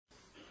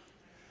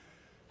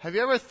Have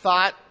you ever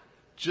thought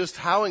just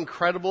how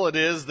incredible it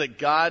is that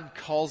God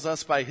calls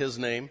us by His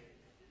name?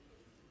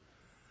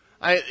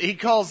 He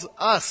calls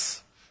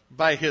us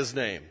by His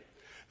name.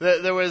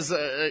 There was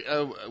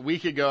a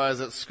week ago, I was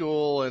at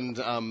school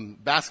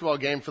and basketball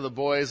game for the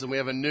boys, and we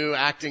have a new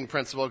acting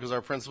principal because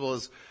our principal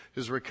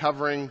is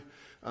recovering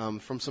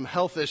from some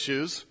health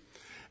issues.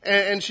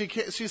 And she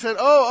said,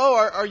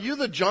 are you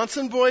the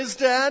Johnson boys'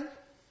 dad?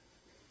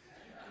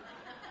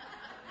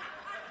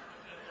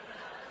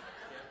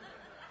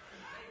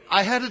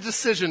 I had a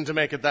decision to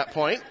make at that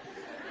point.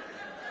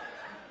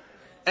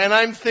 And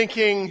I'm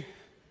thinking,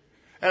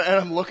 and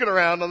I'm looking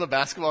around on the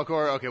basketball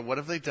court, okay, what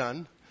have they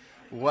done?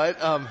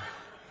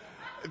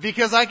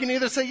 Because I can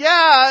either say,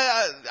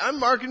 I'm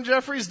Mark and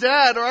Jeffrey's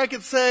dad, or I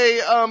could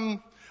say,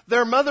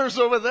 their mother's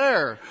over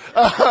there.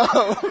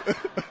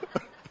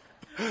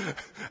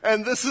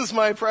 And this is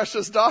my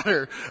precious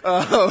daughter.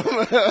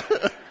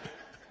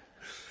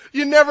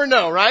 You never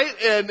know, right?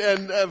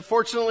 And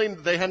fortunately,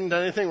 they hadn't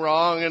done anything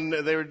wrong,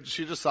 and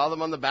she just saw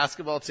them on the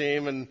basketball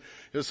team, and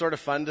it was sort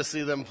of fun to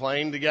see them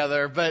playing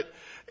together. But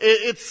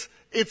it's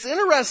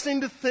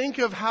interesting to think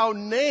of how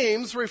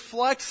names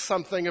reflect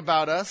something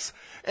about us,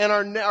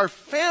 and our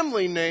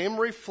family name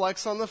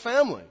reflects on the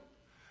family.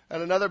 At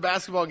another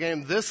basketball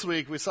game this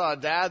week, we saw a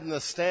dad in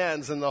the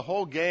stands, and the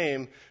whole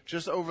game,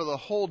 just over the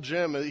whole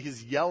gym,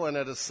 he's yelling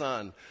at his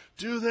son,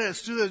 do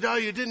this, no,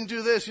 you didn't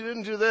do this, you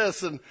didn't do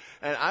this. And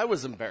I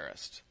was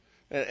embarrassed.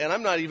 And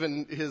I'm not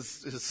even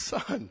his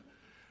son.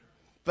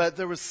 But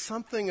there was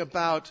something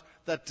about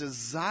that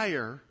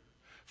desire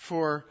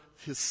for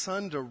his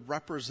son to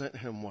represent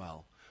him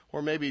well.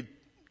 Or maybe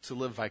to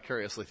live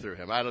vicariously through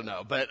him. I don't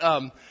know. But,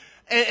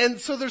 and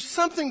so there's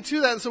something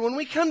to that. And so when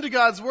we come to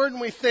God's Word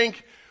and we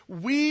think,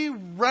 we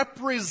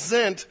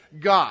represent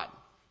God.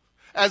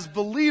 As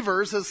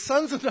believers, as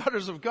sons and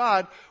daughters of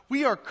God,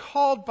 we are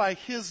called by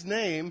His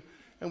name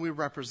and we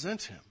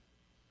represent Him.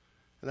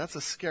 And that's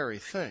a scary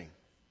thing.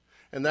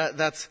 And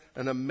that's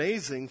an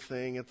amazing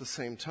thing at the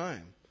same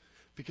time.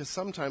 Because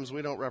sometimes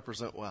we don't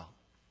represent well.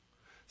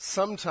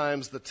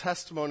 Sometimes the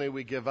testimony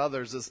we give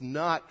others is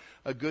not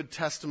a good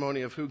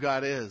testimony of who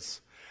God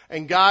is.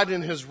 And God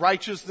in His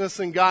righteousness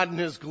and God in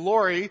His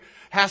glory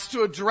has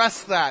to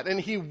address that. And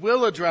He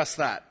will address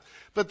that.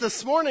 But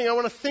this morning I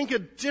want to think a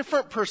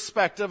different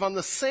perspective on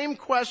the same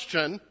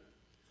question.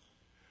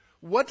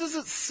 What does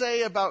it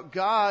say about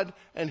God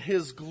and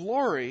His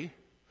glory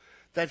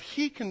that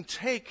He can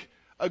take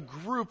a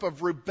group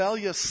of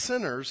rebellious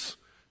sinners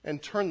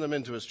and turn them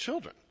into His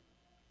children?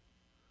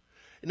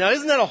 Now,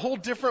 isn't that a whole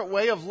different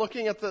way of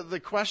looking at the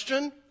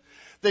question?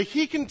 That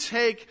He can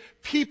take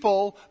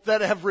people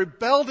that have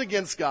rebelled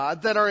against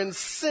God, that are in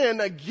sin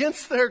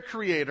against their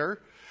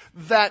Creator,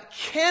 that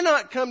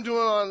cannot come to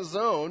Him on His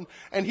own,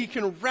 and He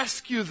can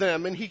rescue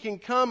them, and He can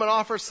come and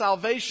offer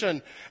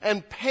salvation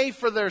and pay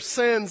for their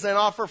sins and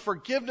offer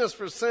forgiveness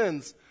for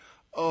sins.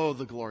 Oh,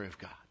 the glory of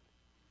God.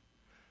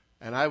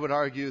 And I would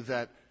argue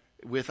that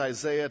with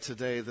Isaiah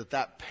today,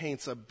 that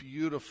paints a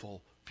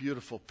beautiful,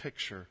 beautiful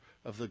picture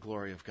of the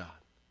glory of God.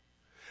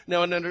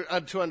 Now,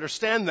 to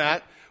understand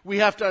that, we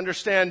have to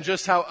understand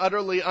just how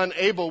utterly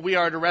unable we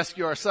are to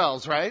rescue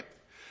ourselves, right?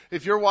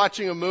 If you're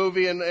watching a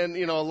movie and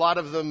you know, a lot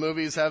of the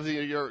movies have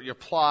your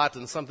plot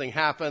and something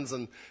happens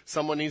and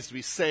someone needs to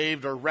be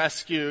saved or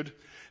rescued.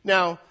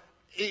 Now,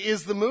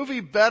 is the movie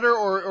better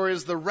or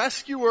is the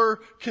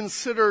rescuer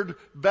considered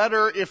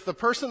better if the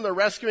person they're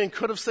rescuing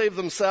could have saved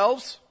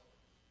themselves?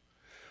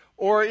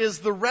 Or is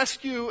the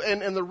rescue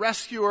and the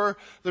rescuer,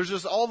 there's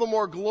just all the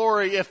more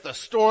glory if the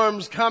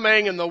storm's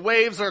coming and the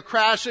waves are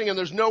crashing and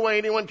there's no way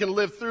anyone can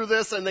live through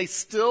this and they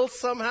still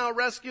somehow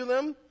rescue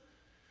them?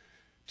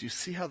 Do you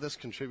see how this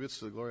contributes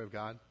to the glory of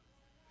God?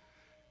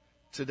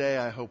 Today,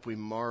 I hope we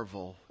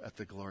marvel at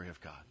the glory of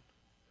God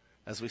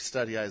as we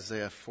study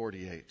Isaiah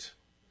 48.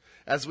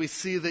 As we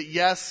see that,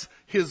 yes,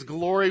 His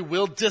glory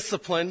will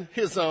discipline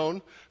His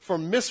own for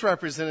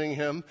misrepresenting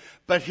Him,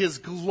 but His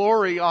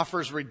glory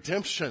offers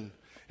redemption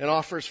and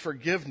offers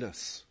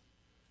forgiveness.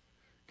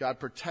 God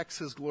protects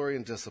His glory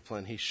in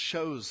discipline. He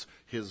shows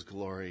His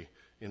glory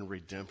in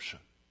redemption.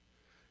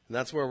 And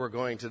that's where we're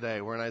going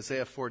today. We're in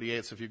Isaiah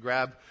 48. So if you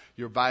grab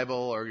your Bible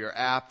or your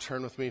app,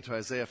 turn with me to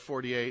Isaiah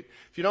 48.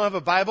 If you don't have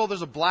a Bible,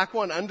 there's a black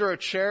one under a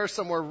chair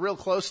somewhere real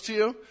close to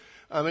you.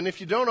 And if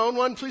you don't own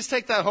one, please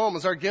take that home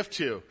as our gift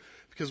to you.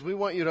 Because we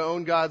want you to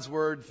own God's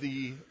Word,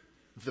 the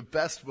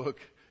best book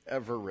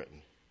ever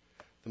written.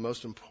 The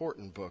most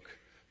important book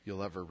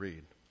you'll ever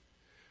read.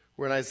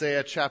 We're in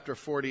Isaiah chapter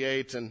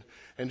 48, and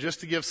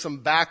just to give some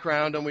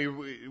background, and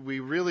we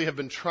really have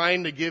been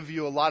trying to give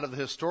you a lot of the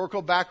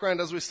historical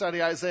background as we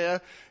study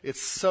Isaiah.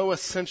 It's so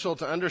essential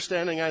to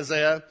understanding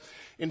Isaiah.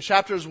 In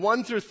chapters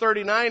 1 through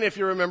 39, if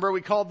you remember,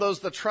 we called those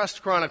the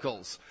Trust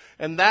Chronicles.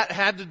 And that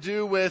had to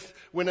do with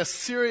when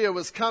Assyria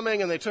was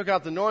coming and they took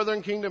out the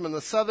northern kingdom and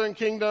the southern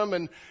kingdom,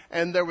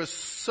 and there was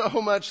so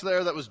much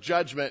there that was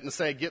judgment and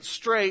saying, get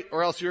straight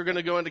or else you're going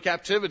to go into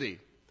captivity.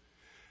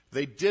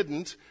 They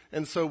didn't,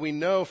 and so we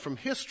know from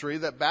history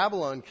that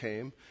Babylon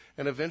came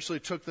and eventually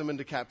took them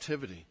into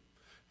captivity.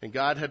 And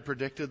God had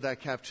predicted that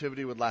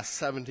captivity would last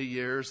 70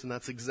 years, and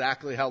that's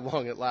exactly how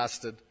long it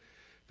lasted,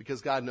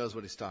 because God knows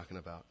what he's talking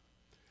about.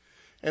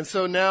 And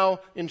so now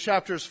in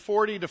chapters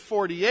 40 to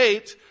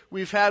 48,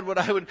 we've had what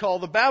I would call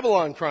the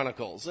Babylon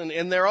Chronicles.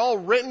 And they're all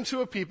written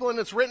to a people, and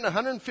it's written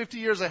 150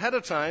 years ahead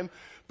of time,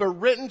 but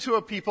written to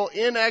a people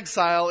in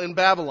exile in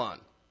Babylon.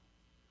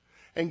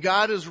 And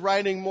God is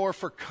writing more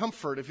for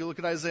comfort. If you look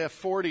at Isaiah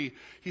 40,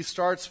 he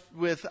starts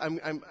with,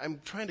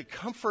 I'm trying to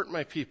comfort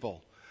my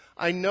people.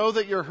 I know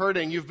that you're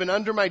hurting. You've been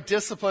under my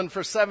discipline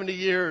for 70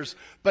 years,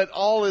 but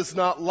all is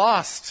not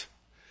lost,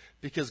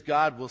 because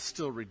God will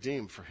still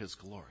redeem for his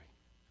glory.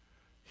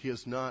 He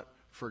has not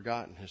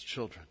forgotten his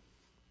children.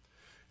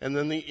 And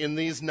then in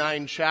these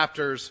 9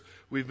 chapters,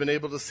 we've been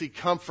able to see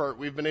comfort.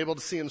 We've been able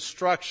to see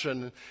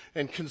instruction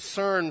and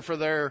concern for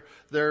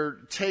their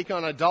take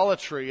on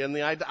idolatry and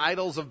the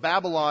idols of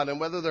Babylon and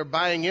whether they're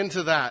buying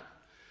into that.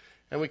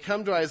 And we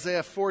come to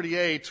Isaiah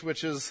 48,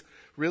 which is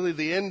really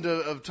the end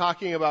of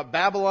talking about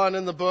Babylon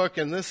in the book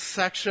and this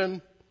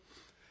section.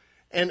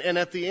 And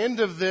at the end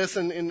of this,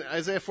 in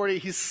Isaiah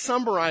 48, he's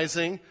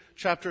summarizing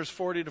chapters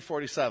 40 to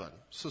 47.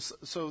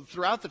 So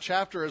throughout the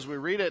chapter as we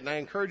read it, and I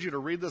encourage you to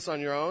read this on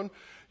your own,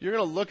 you're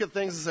going to look at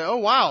things and say, oh,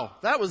 wow,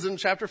 that was in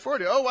chapter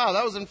 40. Oh, wow,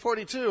 that was in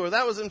 42, or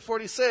that was in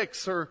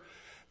 46. Or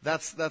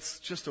that's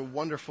just a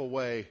wonderful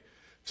way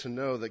to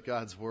know that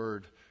God's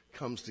word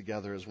comes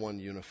together as one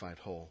unified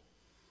whole.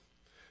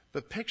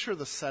 But picture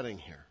the setting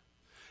here.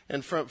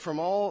 And from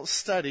all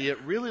study,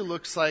 it really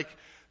looks like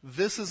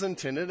this is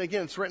intended.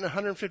 Again, it's written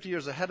 150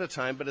 years ahead of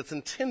time, but it's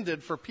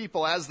intended for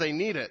people as they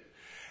need it.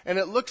 And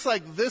it looks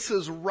like this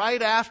is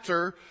right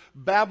after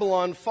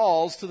Babylon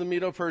falls to the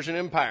Medo-Persian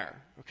Empire.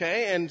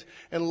 Okay?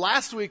 And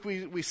last week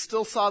we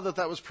still saw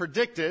that was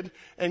predicted,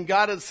 and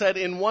God had said,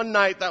 in one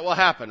night that will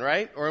happen,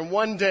 right? Or in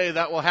one day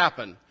that will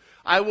happen.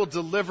 I will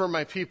deliver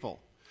my people.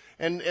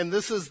 And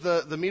this is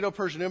the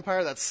Medo-Persian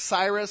Empire. That's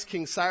Cyrus,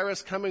 King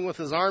Cyrus, coming with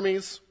his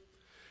armies.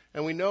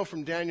 And we know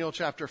from Daniel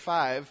chapter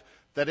 5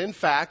 that in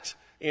fact,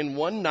 in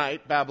one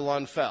night,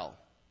 Babylon fell.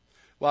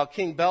 While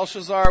King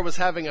Belshazzar was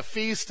having a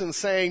feast and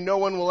saying, no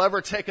one will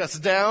ever take us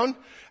down,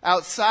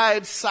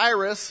 outside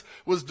Cyrus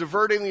was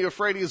diverting the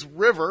Euphrates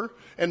River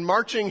and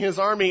marching his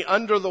army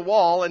under the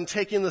wall and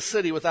taking the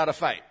city without a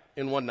fight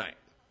in one night.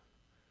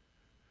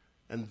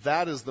 And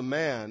that is the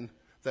man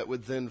that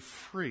would then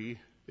free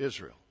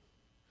Israel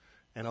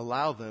and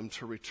allow them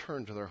to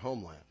return to their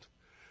homeland.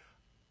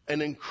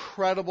 An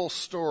incredible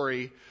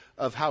story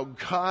of how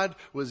God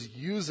was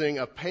using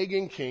a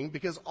pagan king,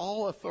 because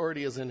all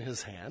authority is in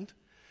his hand.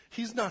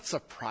 He's not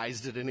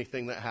surprised at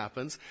anything that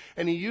happens.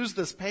 And he used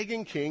this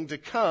pagan king to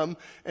come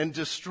and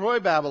destroy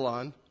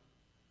Babylon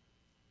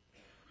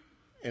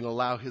and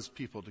allow his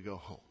people to go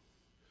home.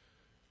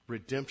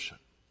 Redemption.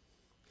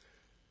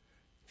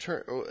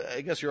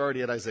 I guess you're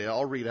already at Isaiah.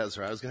 I'll read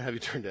Ezra. I was going to have you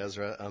turn to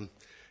Ezra.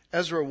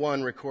 Ezra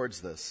 1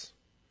 records this.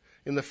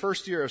 In the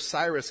first year of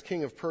Cyrus,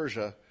 king of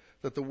Persia,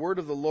 that the word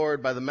of the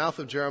Lord by the mouth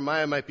of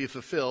Jeremiah might be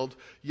fulfilled,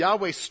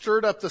 Yahweh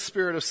stirred up the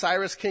spirit of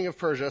Cyrus, king of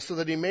Persia, so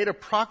that he made a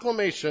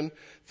proclamation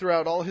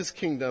throughout all his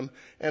kingdom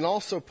and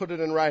also put it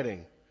in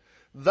writing.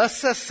 Thus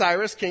says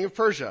Cyrus, king of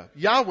Persia,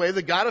 Yahweh,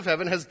 the God of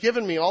heaven, has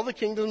given me all the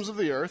kingdoms of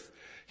the earth.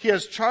 He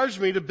has charged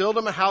me to build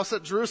him a house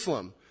at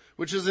Jerusalem,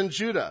 which is in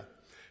Judah.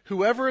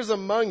 Whoever is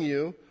among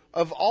you,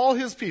 of all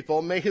his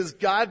people, may his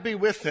God be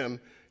with him,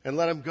 and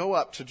let him go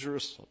up to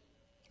Jerusalem,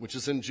 which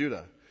is in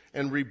Judah,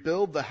 and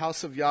rebuild the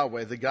house of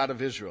Yahweh, the God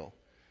of Israel.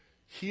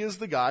 He is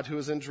the God who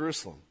is in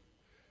Jerusalem.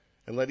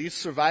 And let each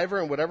survivor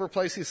in whatever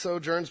place he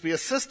sojourns be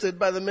assisted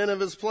by the men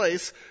of his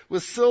place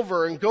with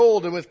silver and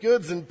gold and with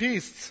goods and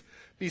beasts,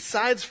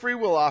 besides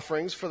freewill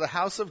offerings for the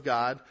house of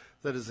God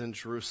that is in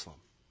Jerusalem.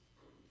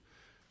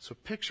 So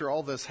picture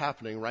all this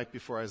happening right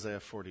before Isaiah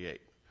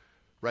 48,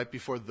 right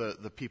before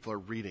the people are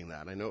reading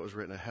that. I know it was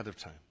written ahead of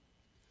time.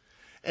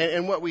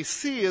 And what we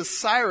see is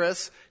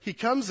Cyrus, he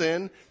comes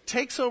in,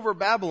 takes over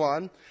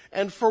Babylon,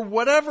 and for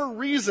whatever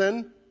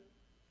reason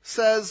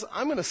says,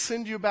 I'm going to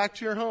send you back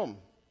to your home.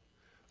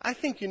 I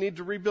think you need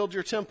to rebuild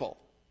your temple.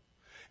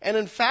 And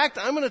in fact,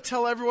 I'm going to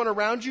tell everyone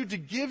around you to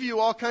give you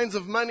all kinds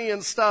of money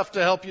and stuff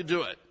to help you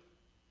do it.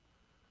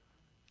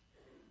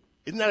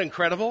 Isn't that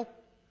incredible?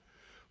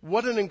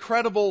 What an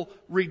incredible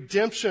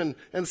redemption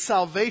and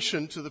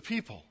salvation to the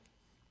people.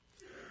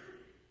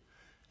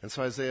 And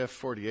so Isaiah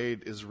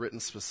 48 is written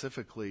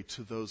specifically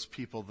to those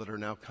people that are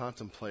now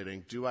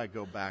contemplating, do I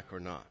go back or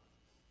not?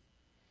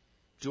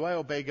 Do I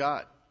obey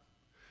God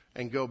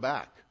and go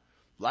back?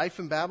 Life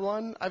in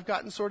Babylon, I've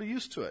gotten sort of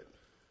used to it.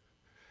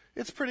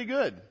 It's pretty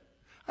good.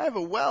 I have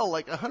a well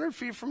like 100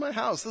 feet from my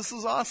house. This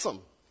is awesome.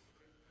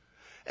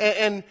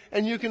 And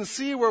you can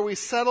see where we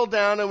settle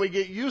down and we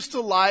get used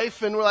to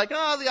life and we're like,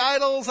 the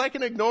idols, I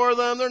can ignore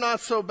them. They're not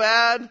so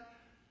bad.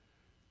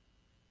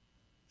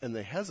 And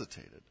they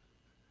hesitated.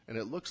 And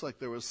it looks like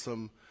there was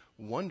some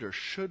wonder,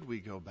 should we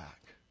go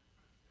back?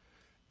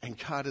 And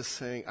God is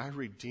saying, I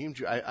redeemed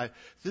you.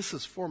 This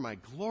is for my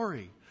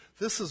glory.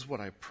 This is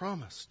what I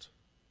promised.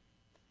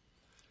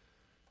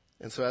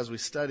 And so as we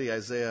study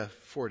Isaiah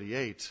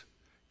 48,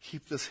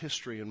 keep this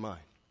history in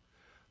mind.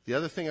 The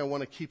other thing I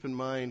want to keep in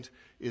mind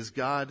is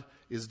God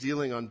is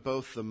dealing on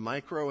both the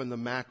micro and the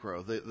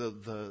macro,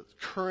 the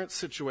current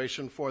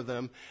situation for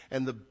them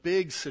and the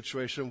big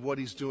situation of what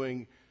he's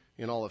doing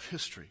in all of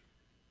history.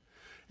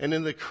 And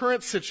in the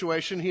current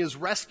situation, he is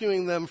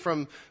rescuing them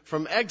from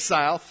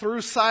exile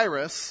through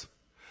Cyrus,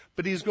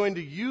 but he's going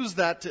to use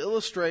that to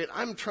illustrate,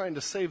 I'm trying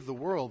to save the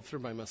world through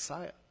my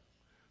Messiah,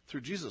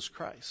 through Jesus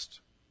Christ.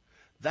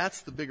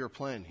 That's the bigger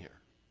plan here.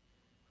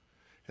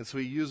 And so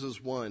he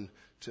uses one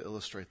to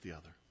illustrate the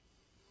other.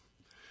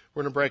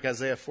 We're going to break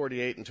Isaiah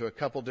 48 into a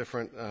couple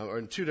different, or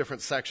in two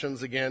different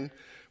sections again.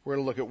 We're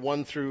going to look at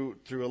 1 through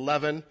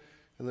 11,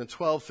 and then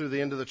 12 through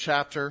the end of the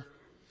chapter.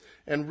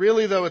 And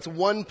really, though, it's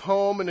one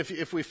poem, and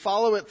if we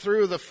follow it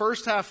through, the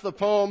first half of the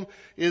poem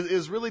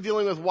is really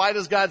dealing with why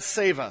does God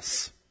save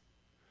us?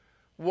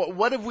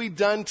 What have we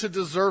done to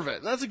deserve it?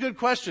 And that's a good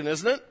question,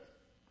 isn't it?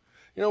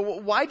 You know,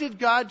 why did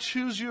God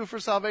choose you for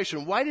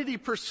salvation? Why did he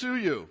pursue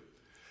you?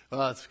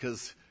 Well, it's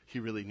because he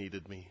really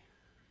needed me.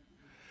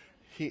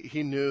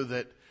 He knew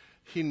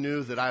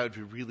that I would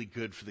be really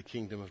good for the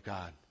kingdom of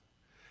God.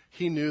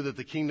 He knew that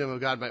the kingdom of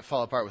God might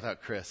fall apart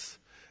without Chris.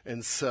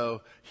 And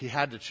so he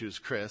had to choose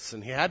Chris,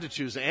 and he had to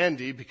choose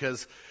Andy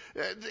because,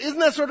 isn't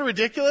that sort of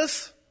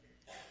ridiculous?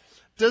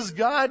 Does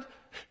God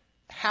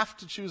have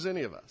to choose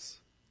any of us?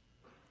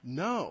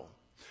 No.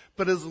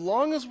 But as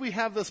long as we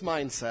have this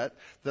mindset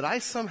that I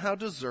somehow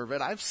deserve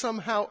it, I've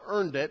somehow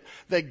earned it,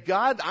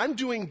 that I'm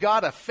doing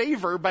God a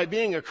favor by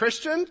being a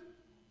Christian,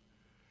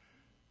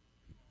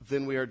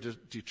 then we are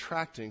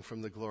detracting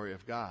from the glory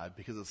of God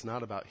because it's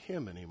not about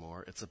him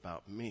anymore, it's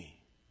about me.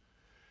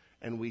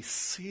 And we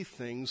see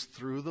things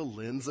through the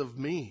lens of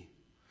me.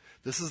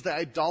 This is the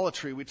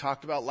idolatry we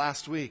talked about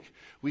last week.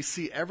 We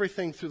see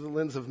everything through the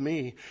lens of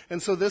me.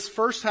 And so this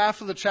first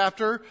half of the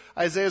chapter,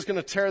 Isaiah is going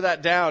to tear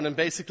that down and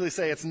basically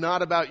say, it's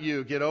not about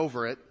you, get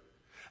over it.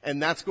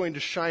 And that's going to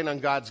shine on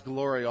God's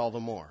glory all the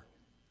more.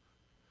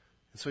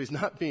 And so he's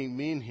not being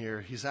mean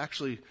here. He's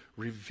actually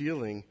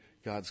revealing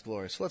God's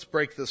glory. So let's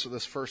break this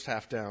first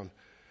half down.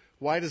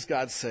 Why does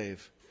God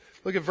save?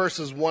 Look at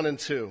verses 1 and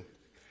 2.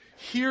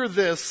 Hear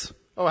this,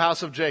 O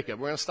house of Jacob.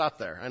 We're going to stop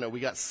there. I know we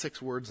got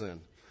 6 words in.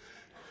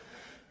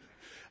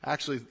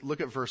 Actually,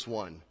 look at verse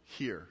 1.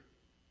 Hear.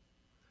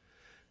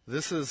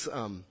 This is,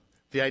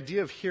 the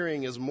idea of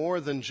hearing is more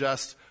than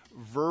just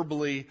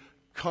verbally,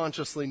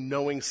 consciously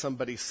knowing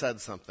somebody said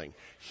something.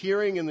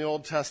 Hearing in the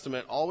Old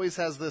Testament always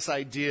has this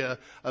idea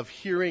of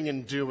hearing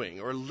and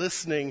doing, or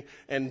listening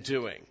and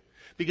doing.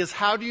 Because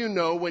how do you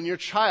know when your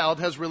child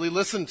has really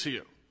listened to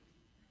you?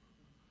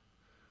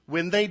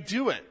 When they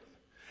do it.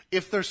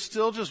 If they're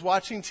still just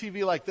watching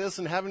TV like this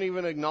and haven't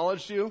even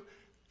acknowledged you,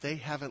 they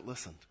haven't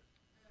listened.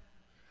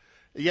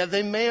 Yeah,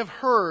 they may have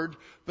heard,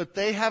 but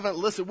they haven't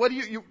listened. What do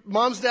you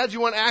moms, dads,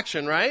 you want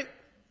action, right?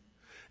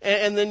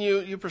 And then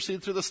you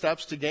proceed through the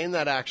steps to gain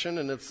that action,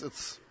 and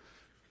it's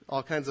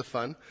all kinds of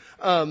fun.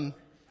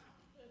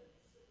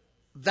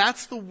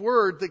 That's the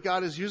word that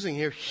God is using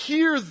here.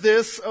 Hear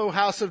this, O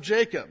house of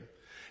Jacob.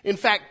 In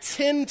fact,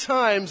 10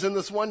 times in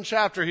this one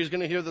chapter, he's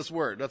going to hear this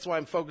word. That's why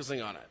I'm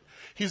focusing on it.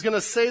 He's going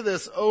to say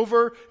this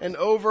over and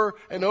over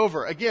and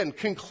over. Again,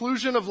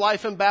 conclusion of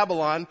life in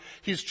Babylon.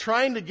 He's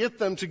trying to get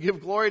them to give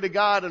glory to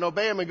God and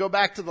obey him and go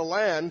back to the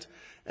land.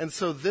 And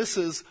so this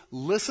is,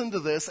 listen to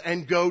this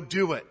and go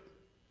do it.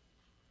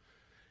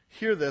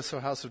 Hear this, O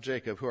house of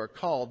Jacob, who are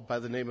called by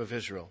the name of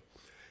Israel,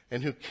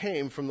 and who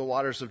came from the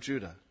waters of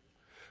Judah,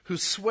 who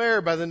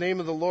swear by the name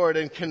of the Lord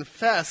and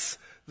confess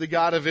the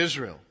God of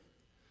Israel.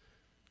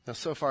 Now,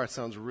 so far it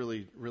sounds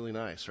really, really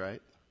nice,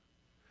 right?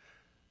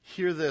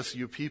 Hear this,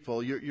 you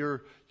people.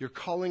 You're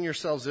calling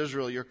yourselves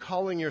Israel. You're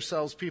calling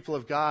yourselves people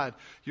of God.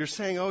 You're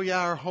saying, oh yeah,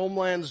 our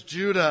homeland's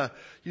Judah.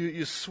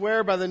 You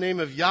swear by the name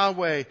of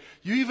Yahweh.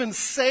 You even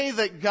say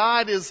that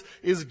God is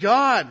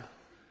God.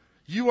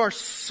 You are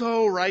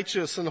so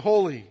righteous and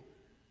holy.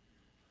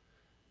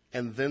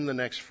 And then the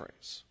next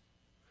phrase.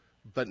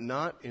 But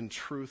not in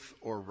truth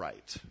or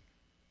right.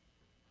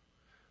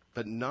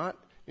 But not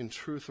in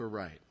truth or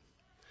right.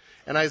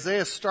 And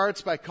Isaiah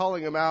starts by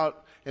calling them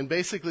out and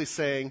basically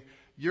saying,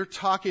 you're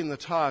talking the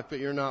talk, but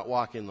you're not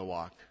walking the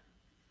walk.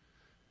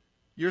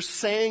 You're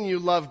saying you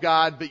love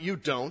God, but you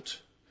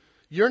don't.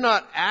 You're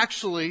not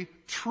actually,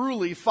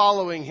 truly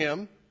following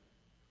him.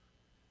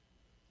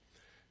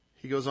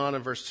 He goes on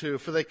in verse 2,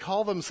 for they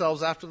call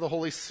themselves after the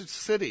holy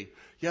city.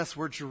 Yes,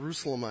 we're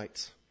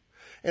Jerusalemites.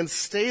 And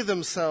stay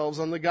themselves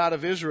on the God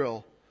of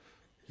Israel.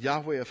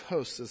 Yahweh of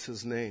hosts is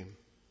his name.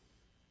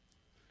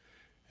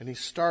 And he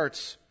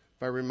starts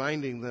by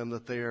reminding them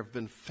that they have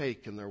been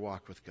fake in their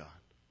walk with God.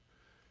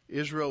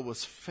 Israel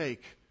was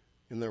fake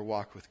in their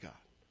walk with God.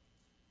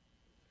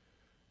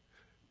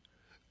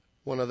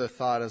 One other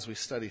thought as we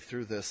study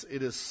through this,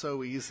 it is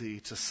so easy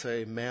to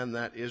say, man,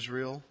 that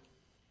Israel,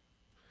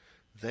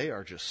 they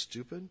are just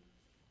stupid.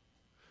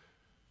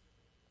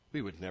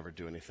 We would never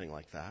do anything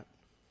like that.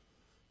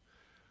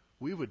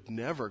 We would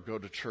never go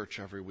to church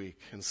every week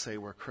and say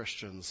we're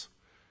Christians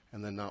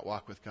and then not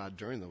walk with God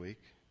during the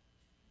week.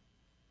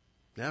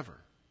 Never.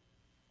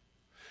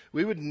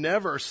 We would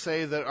never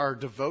say that our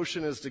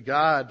devotion is to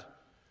God,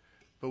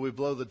 but we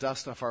blow the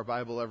dust off our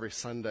Bible every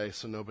Sunday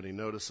so nobody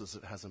notices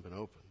it hasn't been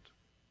opened.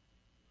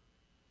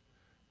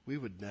 We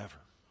would never.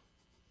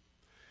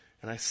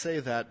 And I say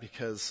that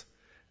because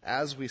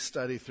as we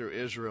study through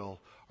Israel,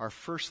 our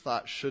first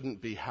thought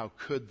shouldn't be, how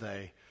could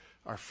they?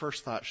 Our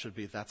first thought should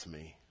be, that's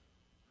me.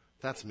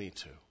 That's me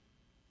too.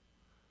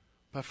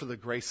 But for the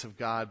grace of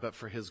God, but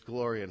for his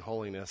glory and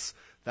holiness,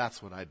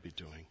 that's what I'd be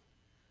doing.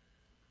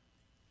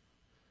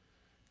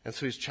 And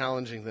so he's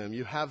challenging them.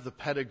 You have the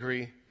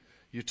pedigree,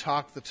 you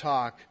talk the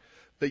talk,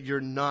 but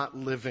you're not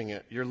living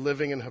it. You're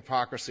living in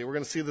hypocrisy. We're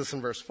going to see this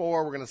in verse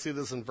 4. We're going to see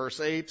this in verse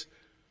 8.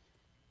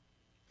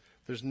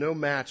 There's no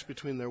match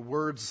between their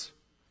words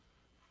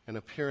and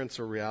appearance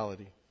or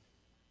reality.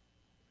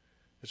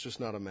 It's just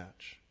not a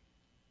match.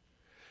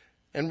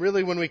 And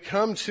really, when we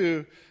come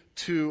to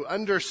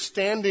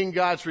understanding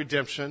God's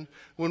redemption,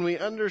 when we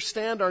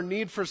understand our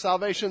need for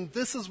salvation,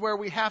 this is where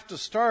we have to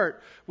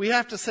start. We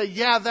have to say,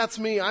 yeah, that's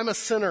me. I'm a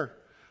sinner.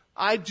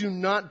 I do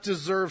not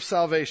deserve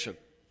salvation.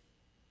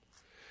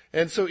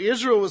 And so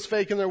Israel was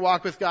faking their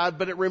walk with God,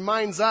 but it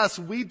reminds us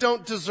we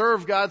don't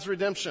deserve God's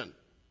redemption.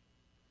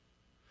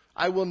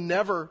 I will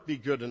never be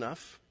good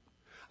enough.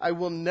 I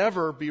will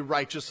never be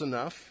righteous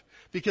enough,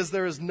 because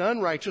there is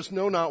none righteous,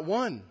 no, not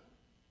one.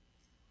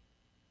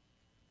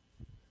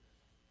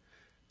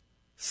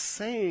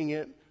 Saying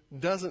it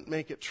doesn't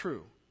make it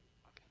true.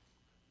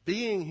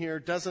 Being here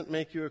doesn't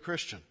make you a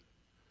Christian.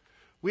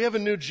 We have a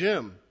new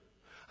gym.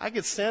 I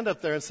could stand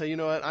up there and say, you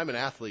know what, I'm an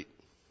athlete.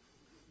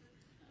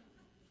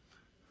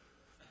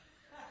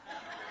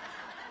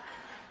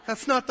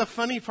 That's not the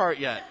funny part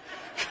yet.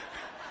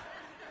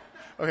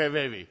 Okay,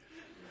 maybe.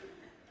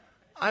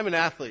 I'm an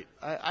athlete.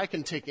 I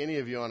can take any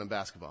of you on in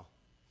basketball.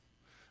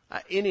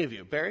 Any of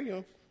you. Barry,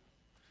 you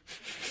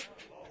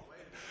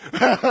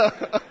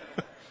know?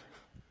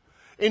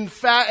 In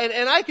fact,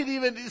 and I could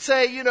even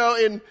say, you know,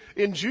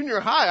 in junior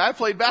high, I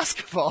played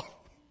basketball.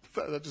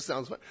 That just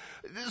sounds fun.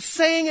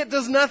 Saying it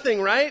does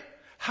nothing, right?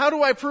 How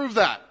do I prove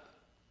that?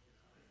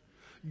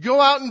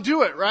 Go out and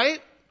do it,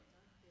 right?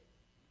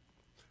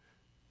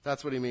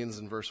 That's what he means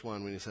in verse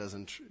 1 when he says,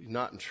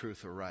 not in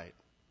truth or right.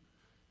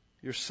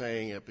 You're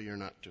saying it, but you're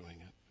not doing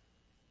it.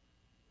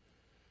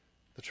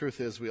 The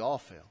truth is, we all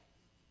fail.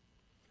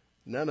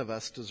 None of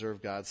us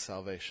deserve God's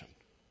salvation.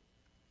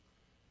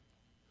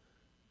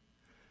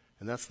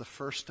 And that's the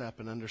first step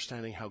in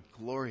understanding how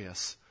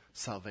glorious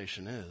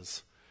salvation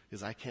is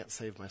I can't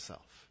save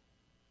myself.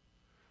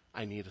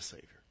 I need a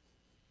Savior.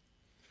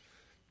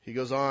 He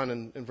goes on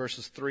in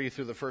verses 3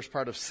 through the first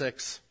part of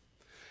 6.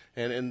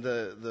 And in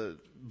the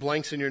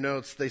blanks in your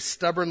notes, they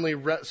stubbornly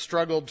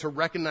struggled to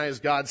recognize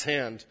God's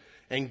hand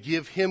and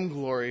give him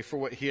glory for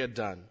what he had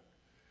done.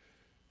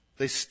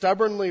 They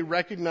stubbornly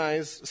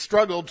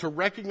struggled to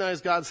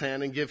recognize God's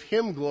hand and give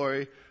him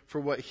glory for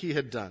what he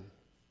had done.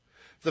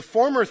 The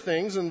former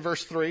things, in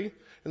verse 3,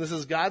 and this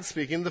is God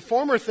speaking, the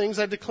former things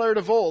I declared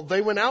of old.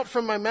 They went out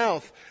from my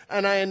mouth,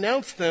 and I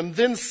announced them.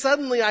 Then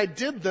suddenly I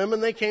did them,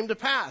 and they came to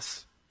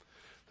pass.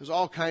 There's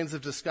all kinds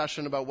of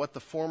discussion about what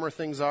the former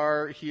things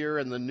are here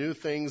and the new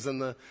things in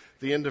the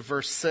end of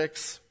verse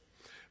 6.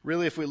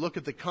 Really, if we look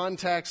at the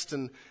context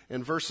and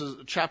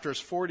chapters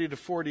 40 to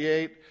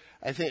 48,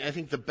 I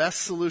think the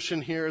best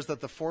solution here is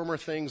that the former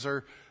things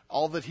are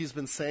all that he's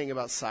been saying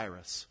about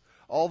Cyrus,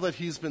 all that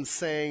he's been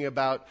saying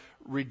about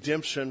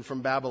redemption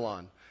from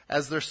Babylon.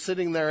 As they're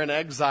sitting there in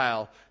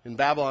exile in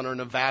Babylon or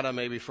Nevada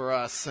maybe for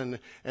us, and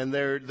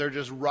they're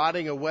just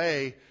rotting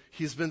away,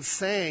 he's been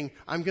saying,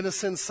 I'm going to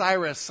send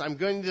Cyrus, I'm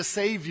going to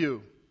save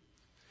you.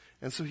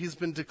 And so he's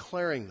been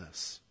declaring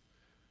this.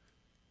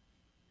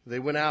 They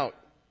went out,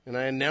 and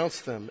I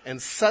announced them,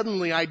 and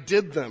suddenly I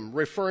did them,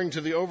 referring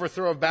to the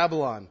overthrow of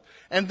Babylon.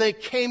 And they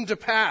came to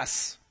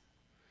pass.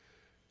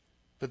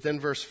 But then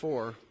verse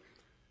 4,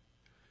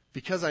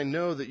 because I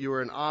know that you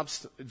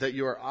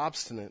are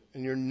obstinate,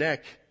 and your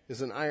neck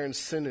is an iron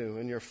sinew,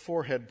 and your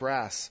forehead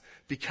brass.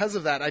 Because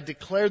of that, I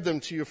declared them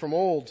to you from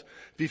old.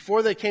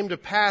 Before they came to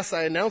pass,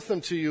 I announced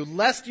them to you,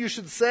 lest you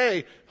should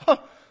say,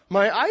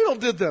 my idol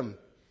did them.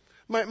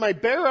 My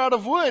bear out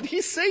of wood,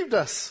 he saved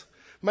us.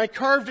 My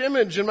carved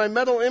image and my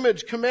metal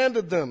image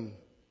commanded them.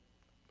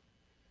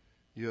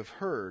 You have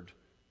heard.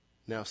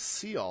 Now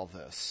see all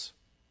this.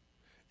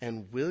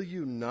 And will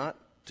you not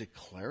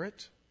declare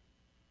it?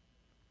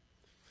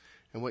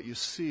 And what you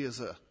see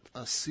is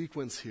a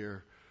sequence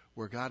here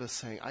where God is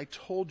saying, I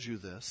told you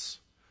this.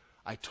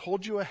 I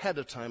told you ahead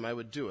of time I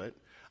would do it.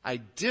 I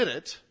did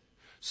it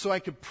so I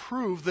could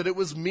prove that it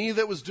was me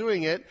that was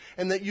doing it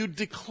and that you'd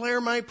declare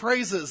my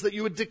praises, that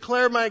you would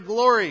declare my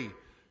glory.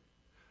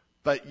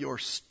 But you're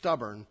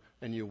stubborn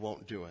and you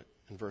won't do it.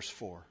 In verse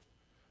 4,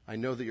 I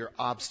know that you're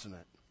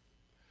obstinate.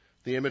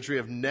 The imagery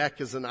of neck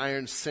is an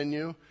iron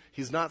sinew.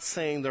 He's not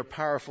saying they're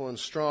powerful and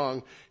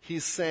strong.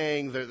 He's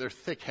saying they're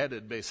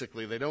thick-headed,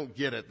 basically. They don't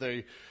get it.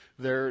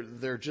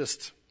 They're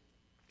just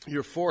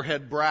your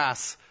forehead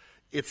brass.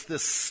 It's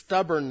this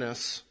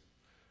stubbornness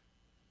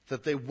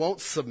that they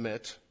won't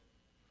submit.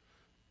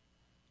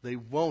 They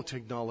won't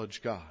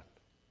acknowledge God.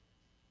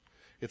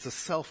 It's a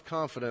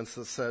self-confidence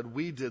that said,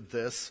 we did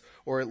this,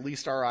 or at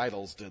least our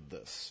idols did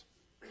this.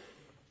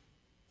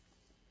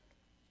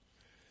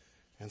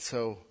 And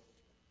so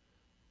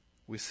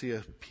we see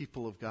a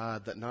people of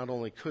God that not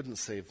only couldn't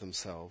save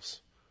themselves,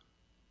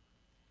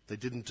 they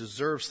didn't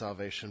deserve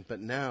salvation,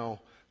 but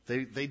now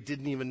they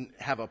didn't even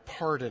have a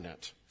part in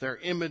it. Their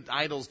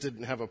idols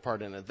didn't have a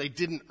part in it. They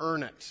didn't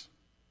earn it.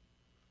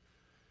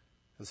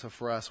 And so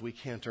for us, we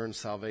can't earn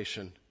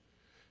salvation,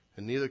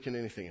 and neither can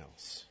anything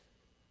else.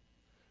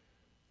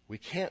 We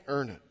can't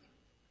earn it.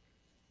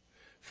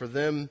 For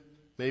them,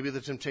 maybe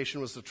the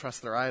temptation was to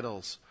trust their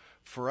idols.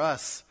 For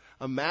us,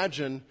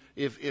 imagine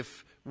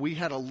if we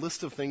had a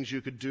list of things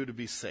you could do to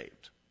be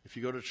saved. If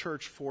you go to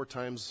church 4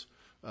 times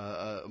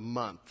a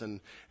month, and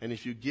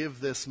if you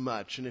give this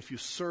much, and if you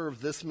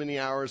serve this many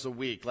hours a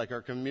week, like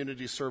our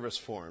community service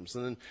forms,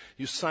 and then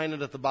you sign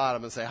it at the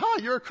bottom and say,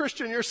 you're a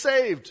Christian, you're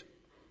saved.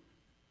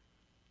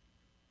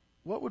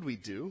 What would we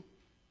do?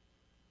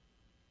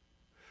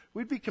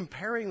 We'd be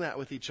comparing that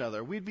with each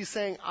other. We'd be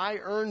saying, I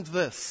earned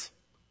this.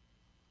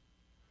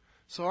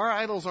 So our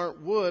idols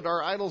aren't wood,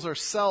 our idols are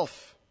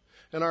self,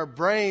 and our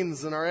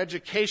brains, and our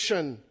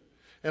education,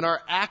 and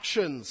our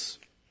actions.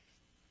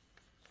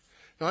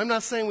 Now, I'm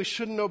not saying we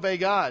shouldn't obey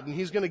God, and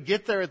he's going to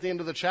get there at the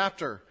end of the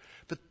chapter,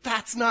 but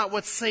that's not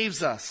what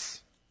saves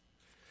us.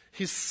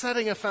 He's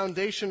setting a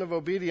foundation of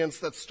obedience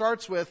that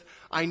starts with,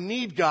 I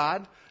need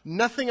God,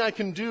 nothing I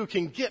can do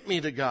can get me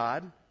to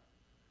God,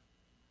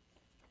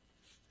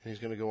 and he's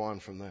going to go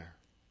on from there.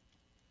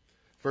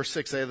 Verse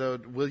 6a, though,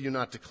 will you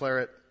not declare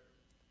it?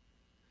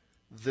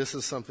 This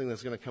is something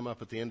that's going to come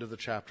up at the end of the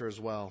chapter as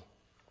well.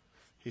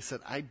 He said,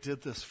 I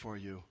did this for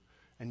you,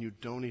 and you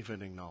don't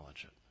even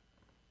acknowledge it.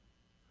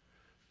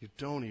 You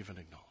don't even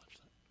acknowledge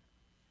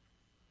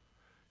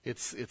that.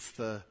 It's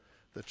the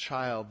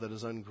child that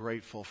is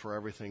ungrateful for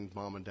everything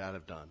mom and dad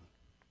have done.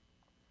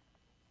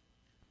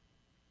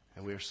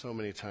 And we are so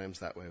many times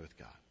that way with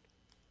God.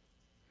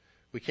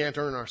 We can't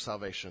earn our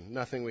salvation.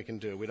 Nothing we can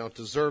do. We don't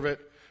deserve it.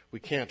 We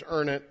can't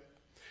earn it.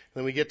 And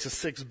then we get to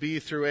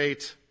 6b through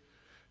 8.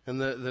 And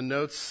the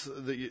notes,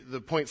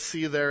 the point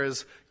C there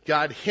is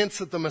God hints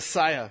at the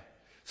Messiah.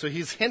 So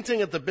he's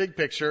hinting at the big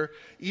picture,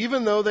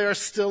 even though they are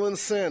still in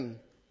sin.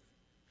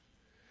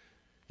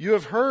 You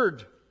have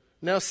heard,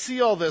 now see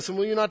all this, and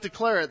will you not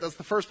declare it? That's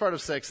the first part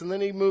of 6. And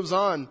then he moves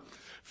on.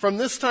 From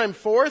this time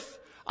forth,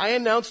 I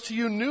announce to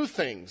you new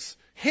things,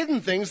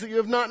 hidden things that you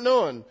have not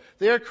known.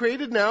 They are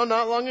created now,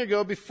 not long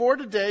ago. Before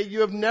today, you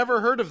have never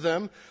heard of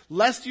them,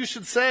 lest you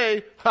should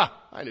say,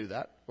 I knew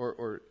that.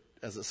 Or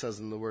as it says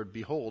in the word,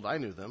 behold, I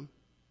knew them.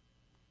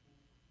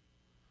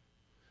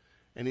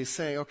 And he's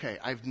saying, okay,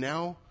 I've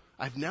now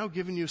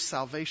given you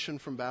salvation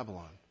from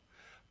Babylon.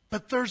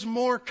 But there's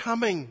more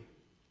coming.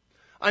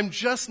 I'm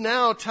just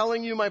now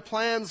telling you my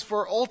plans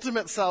for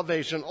ultimate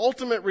salvation,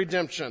 ultimate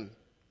redemption.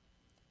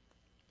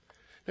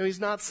 Now, he's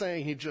not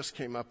saying he just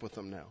came up with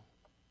them now.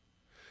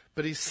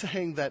 But he's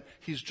saying that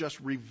he's just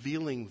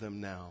revealing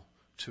them now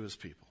to his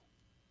people.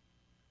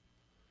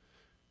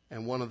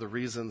 And one of the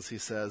reasons, he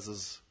says,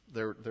 is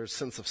their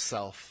sense of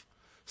self,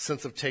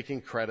 sense of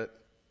taking credit.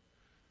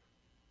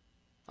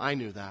 I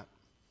knew that.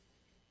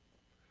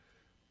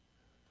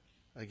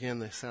 Again,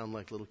 they sound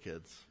like little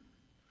kids.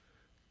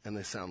 And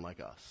they sound like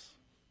us.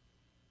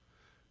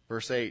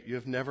 Verse 8, you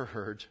have never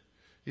heard,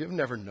 you have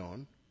never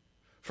known.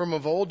 From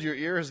of old your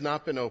ear has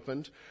not been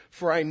opened,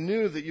 for I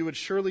knew that you would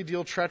surely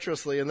deal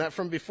treacherously, and that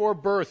from before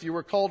birth you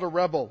were called a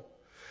rebel.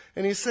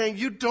 And he's saying,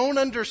 you don't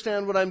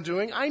understand what I'm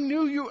doing. I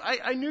knew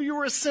you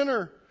were a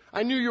sinner.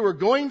 I knew you were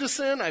going to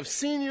sin. I've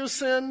seen you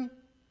sin.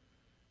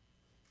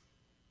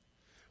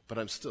 But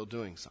I'm still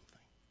doing something.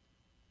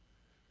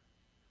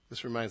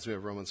 This reminds me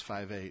of Romans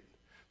 5:8,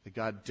 that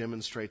God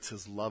demonstrates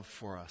his love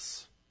for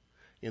us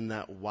in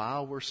that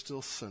while we're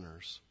still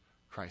sinners,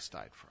 Christ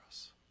died for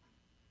us.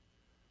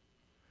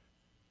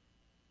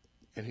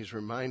 And he's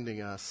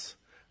reminding us,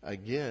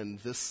 again,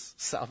 this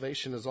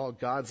salvation is all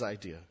God's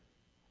idea.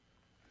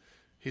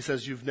 He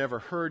says, you've never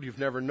heard, you've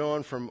never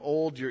known, from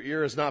old your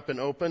ear has not been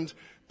opened.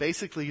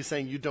 Basically, he's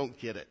saying you don't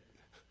get it.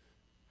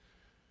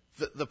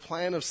 The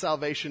plan of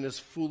salvation is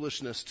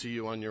foolishness to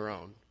you on your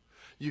own.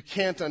 You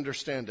can't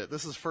understand it.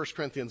 This is 1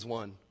 Corinthians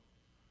 1.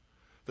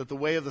 That the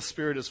way of the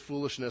Spirit is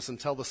foolishness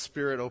until the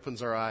Spirit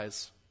opens our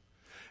eyes.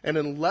 And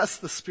unless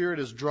the Spirit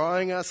is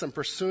drawing us and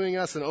pursuing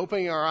us and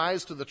opening our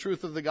eyes to the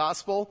truth of the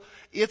gospel,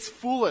 it's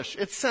foolish.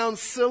 It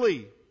sounds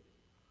silly.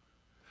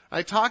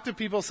 I talk to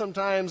people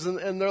sometimes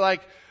and they're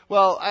like,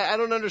 well, I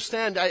don't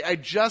understand. I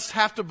just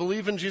have to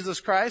believe in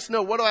Jesus Christ?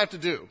 No, what do I have to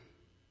do?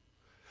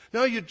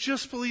 No, you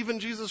just believe in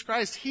Jesus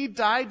Christ. He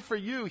died for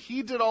you.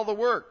 He did all the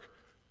work.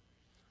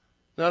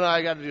 No,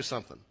 I got to do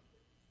something.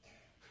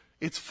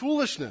 It's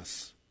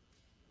foolishness,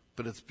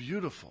 but it's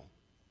beautiful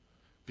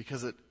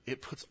because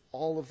it puts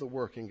all of the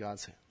work in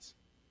God's hands.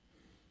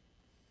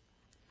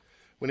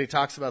 When he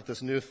talks about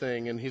this new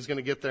thing, and he's going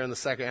to get there in the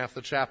second half of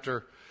the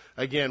chapter,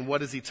 again,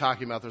 what is he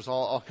talking about? There's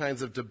all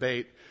kinds of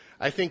debate.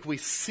 I think we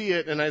see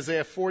it in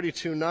Isaiah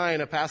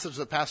 42:9, a passage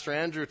that Pastor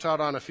Andrew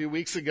taught on a few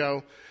weeks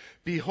ago.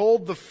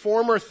 Behold, the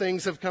former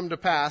things have come to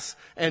pass,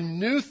 and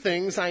new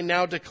things I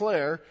now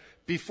declare.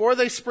 Before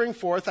they spring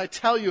forth, I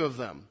tell you of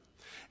them.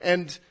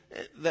 And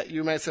that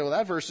you might say, well,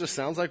 that verse just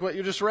sounds like what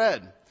you just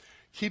read.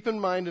 Keep in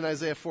mind in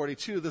Isaiah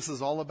 42, this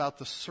is all about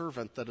the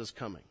servant that is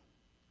coming.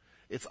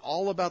 It's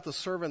all about the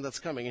servant that's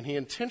coming. And he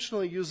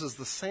intentionally uses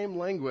the same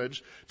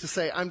language to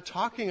say, I'm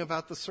talking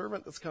about the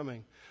servant that's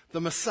coming, the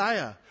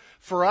Messiah.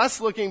 For us,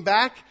 looking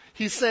back,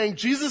 he's saying,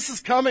 Jesus is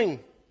coming.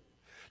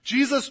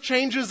 Jesus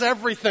changes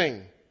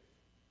everything.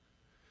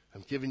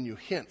 I'm giving you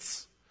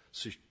hints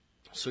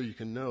so you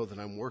can know that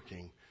I'm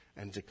working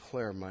and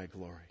declare my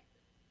glory.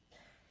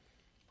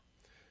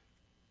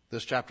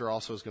 This chapter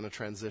also is going to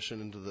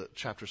transition into the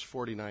chapters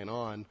 49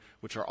 on,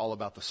 which are all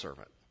about the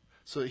servant.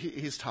 So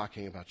he's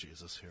talking about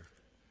Jesus here,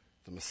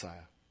 the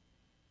Messiah.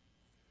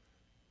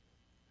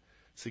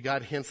 See,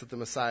 God hints at the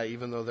Messiah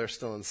even though they're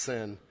still in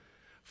sin.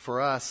 For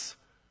us,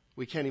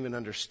 we can't even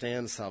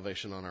understand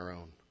salvation on our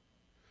own.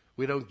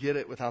 We don't get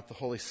it without the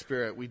Holy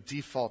Spirit. We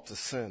default to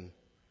sin.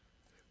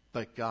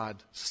 But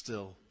God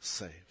still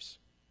saves.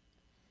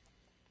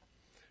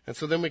 And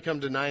so then we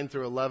come to 9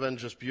 through 11,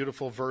 just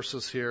beautiful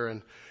verses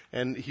here.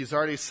 And he's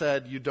already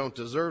said you don't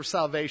deserve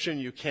salvation.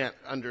 You can't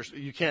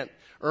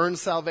earn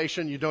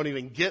salvation. You don't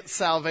even get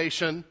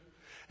salvation.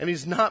 And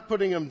he's not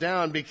putting them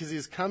down because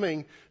he's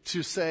coming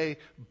to say,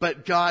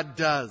 but God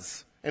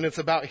does. And it's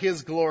about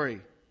his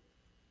glory.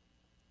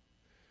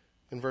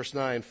 In verse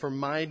 9, for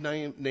my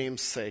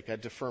name's sake, I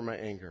defer my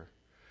anger.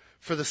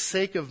 For the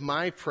sake of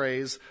my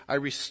praise, I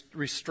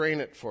restrain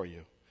it for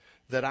you,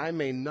 that I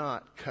may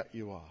not cut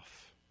you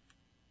off.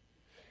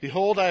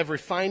 Behold, I have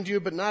refined you,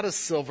 but not as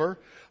silver.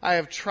 I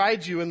have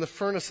tried you in the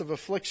furnace of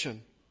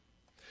affliction.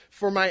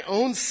 For my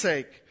own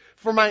sake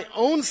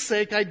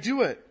I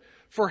do it.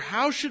 For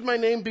how should my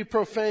name be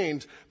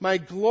profaned? My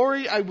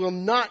glory I will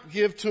not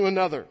give to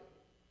another.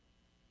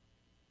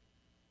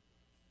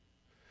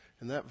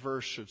 And that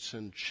verse should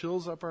send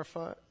chills up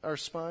our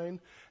spine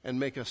and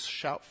make us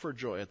shout for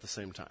joy at the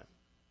same time.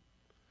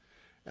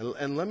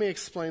 And let me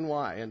explain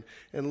why. And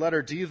in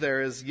letter D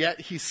there is,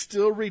 yet he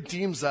still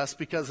redeems us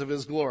because of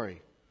his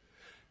glory.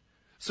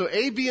 So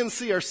A, B, and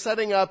C are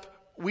setting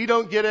up, we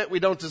don't get it, we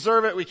don't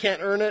deserve it, we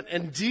can't earn it.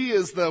 And D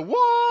is the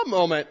whoa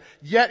moment,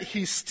 yet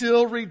he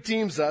still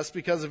redeems us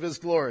because of his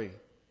glory.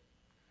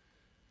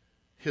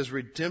 His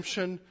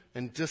redemption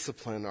and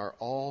discipline are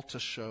all to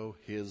show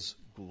his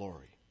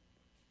glory.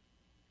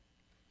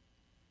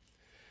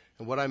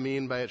 And what I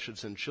mean by it should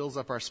send chills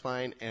up our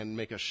spine and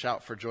make us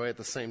shout for joy at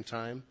the same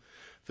time.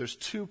 There's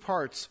two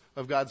parts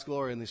of God's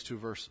glory in these two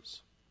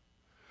verses.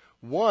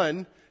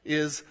 One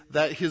is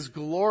that his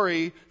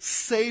glory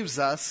saves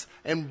us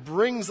and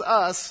brings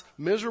us,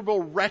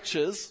 miserable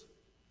wretches,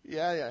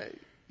 yeah,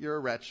 you're a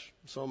wretch,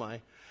 so am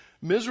I,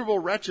 miserable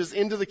wretches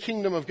into the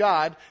kingdom of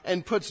God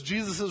and puts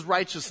Jesus'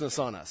 righteousness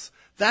on us.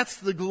 That's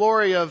the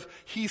glory of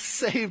he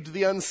saved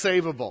the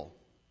unsavable.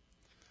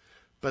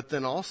 But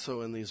then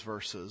also in these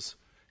verses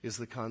is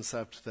the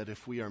concept that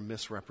if we are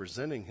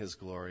misrepresenting his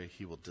glory,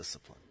 he will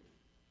discipline.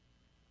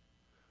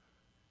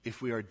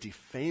 If we are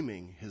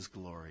defaming his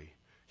glory,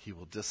 he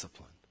will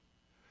discipline.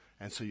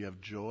 And so you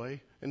have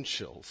joy and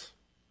chills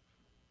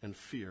and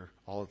fear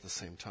all at the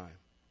same time.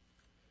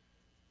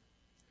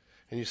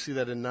 And you see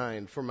that in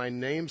 9. For my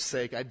name's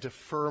sake, I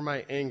defer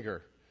my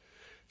anger.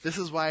 This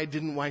is why I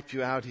didn't wipe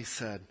you out, he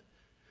said.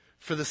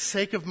 For the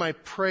sake of my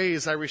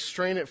praise, I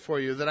restrain it for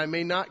you, that I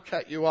may not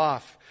cut you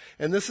off.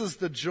 And this is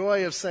the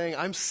joy of saying,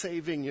 I'm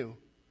saving you.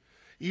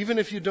 Even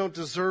if you don't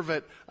deserve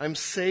it, I'm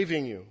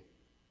saving you.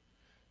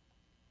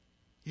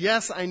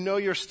 Yes, I know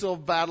you're still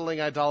battling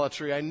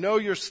idolatry. I know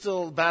you're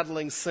still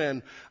battling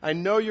sin. I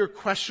know you're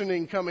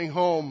questioning coming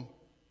home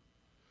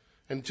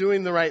and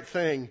doing the right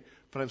thing,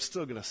 but I'm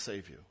still going to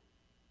save you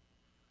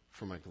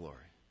for my glory.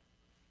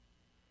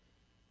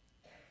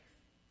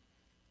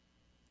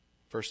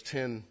 Verse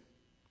 10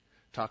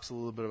 talks a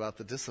little bit about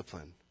the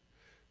discipline.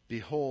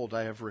 Behold,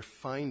 I have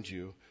refined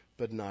you,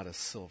 but not as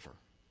silver.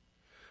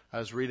 I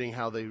was reading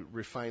how they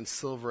refined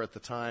silver at the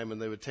time,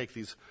 and they would take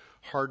these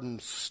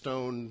hardened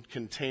stone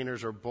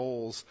containers or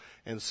bowls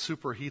and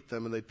superheat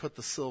them, and they'd put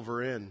the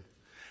silver in.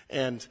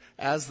 And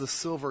as the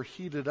silver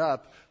heated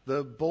up,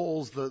 the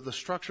bowls, the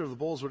structure of the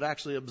bowls would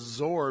actually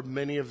absorb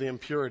many of the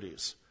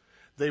impurities.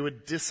 They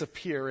would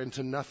disappear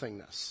into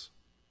nothingness.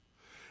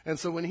 And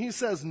so when he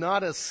says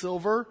not as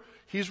silver,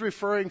 he's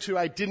referring to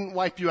I didn't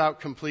wipe you out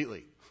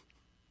completely.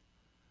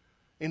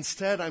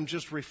 Instead, I'm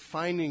just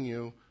refining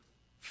you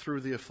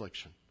through the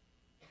affliction,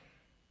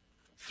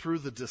 through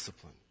the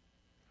discipline.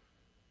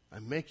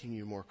 I'm making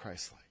you more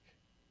Christ-like.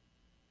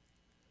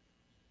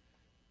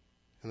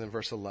 And then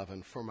verse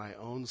 11, for my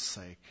own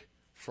sake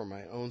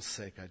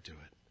I do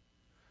it.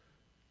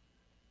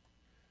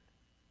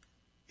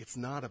 It's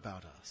not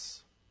about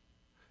us.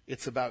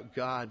 It's about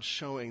God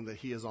showing that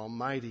he is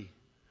almighty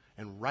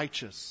and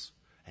righteous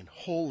and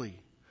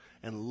holy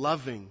and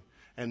loving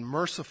and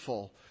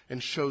merciful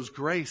and shows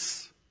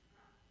grace.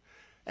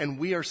 And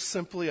we are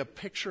simply a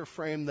picture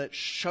frame that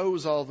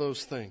shows all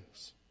those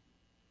things.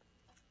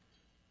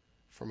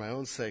 For my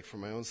own sake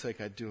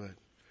I do it.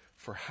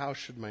 For how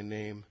should my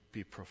name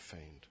be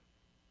profaned?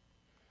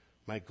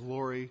 My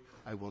glory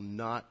I will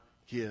not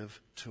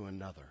give to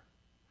another.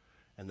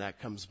 And that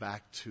comes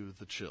back to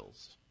the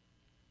chills.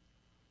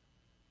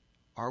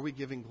 Are we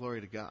giving glory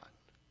to God?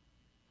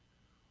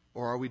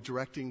 Or are we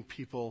directing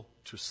people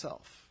to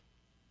self?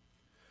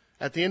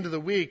 At the end of the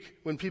week,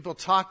 when people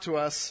talk to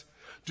us,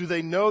 do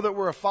they know that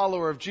we're a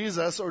follower of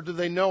Jesus, or do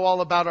they know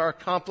all about our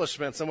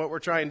accomplishments and what we're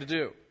trying to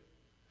do?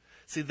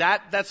 See,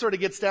 that sort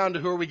of gets down to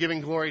who are we giving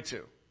glory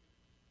to.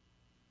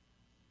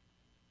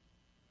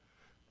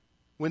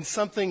 When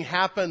something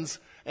happens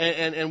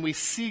and we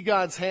see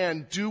God's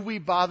hand, do we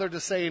bother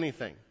to say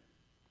anything?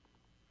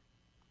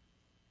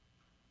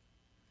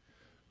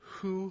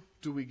 Who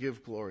do we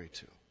give glory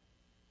to?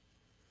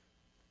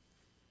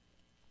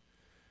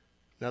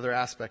 Another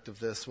aspect of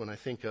this, when I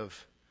think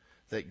of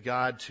that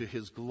God to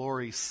his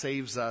glory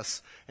saves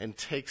us and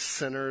takes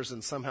sinners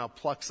and somehow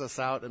plucks us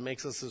out and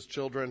makes us his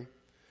children,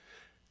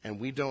 and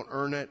we don't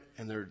earn it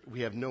and we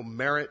have no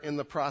merit in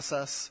the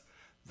process,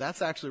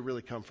 that's actually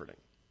really comforting.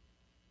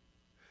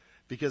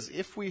 Because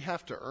if we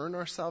have to earn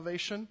our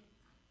salvation,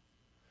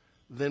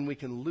 then we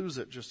can lose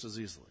it just as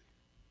easily.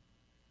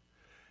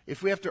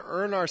 If we have to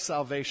earn our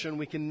salvation,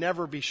 we can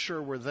never be sure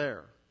we're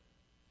there.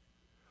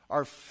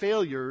 Our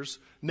failures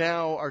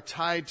now are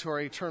tied to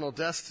our eternal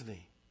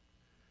destiny.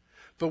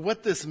 But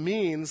what this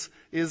means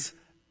is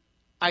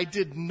I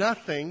did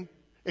nothing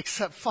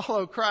except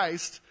follow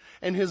Christ,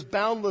 and his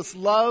boundless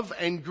love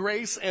and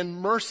grace and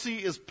mercy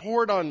is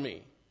poured on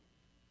me.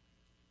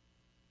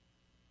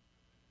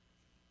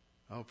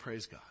 Oh,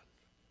 praise God.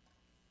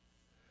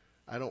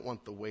 I don't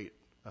want the weight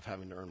of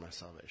having to earn my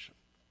salvation.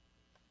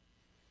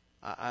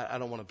 I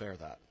don't want to bear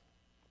that.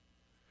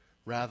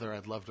 Rather,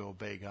 I'd love to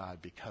obey God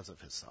because of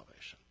his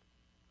salvation,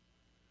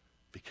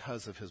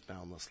 because of his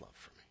boundless love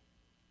for me.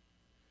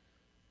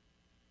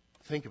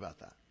 Think about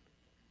that.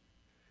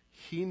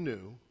 He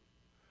knew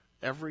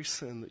every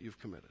sin that you've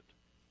committed.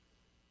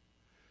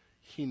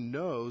 He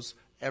knows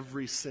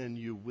every sin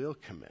you will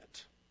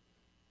commit.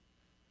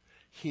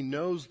 He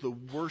knows the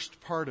worst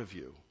part of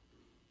you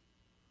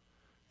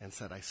and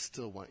said, I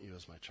still want you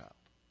as my child.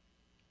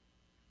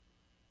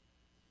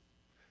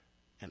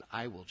 And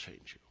I will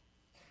change you.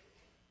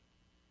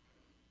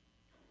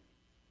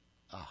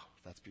 Oh,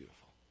 that's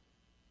beautiful.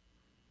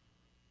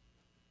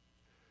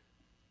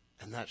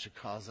 And that should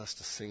cause us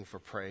to sing for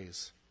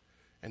praise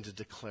and to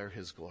declare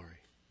his glory.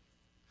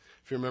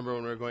 If you remember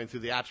when we were going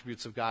through the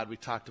attributes of God, we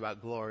talked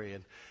about glory.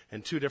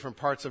 And two different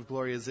parts of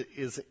glory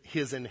is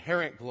his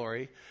inherent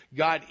glory.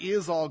 God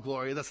is all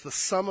glory. That's the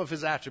sum of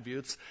his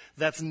attributes.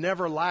 That's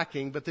never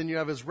lacking. But then you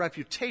have his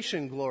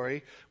reputation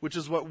glory, which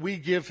is what we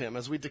give him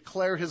as we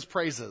declare his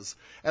praises,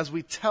 as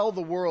we tell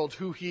the world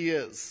who he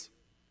is.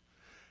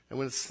 And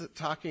when it's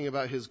talking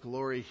about his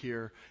glory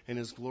here and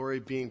his glory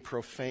being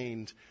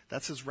profaned,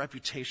 that's his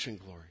reputation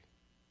glory.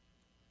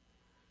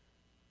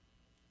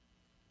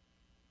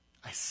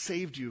 I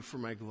saved you for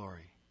my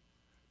glory.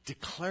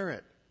 Declare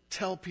it.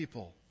 Tell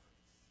people.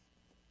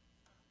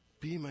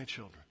 Be my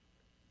children.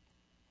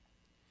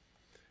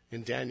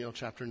 In Daniel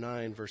chapter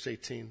 9, verse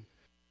 18.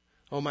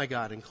 Oh my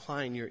God,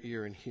 incline your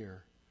ear and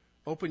hear.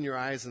 Open your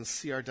eyes and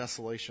see our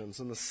desolations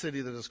in the city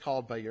that is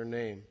called by your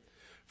name.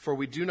 For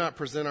we do not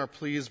present our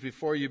pleas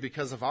before you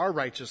because of our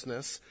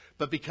righteousness,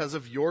 but because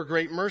of your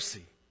great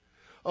mercy.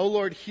 O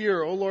Lord,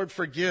 hear. O Lord,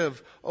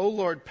 forgive. O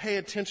Lord, pay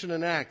attention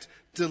and act.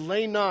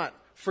 Delay not.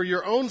 For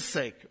your own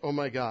sake, oh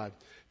my God,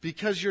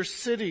 because your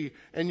city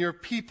and your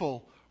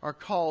people are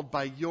called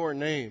by your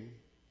name.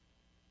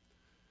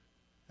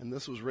 And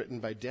this was written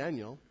by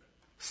Daniel,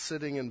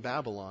 sitting in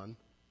Babylon,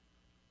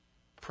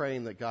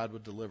 praying that God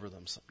would deliver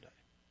them someday.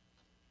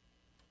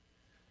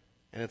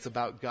 And it's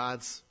about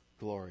God's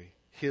glory,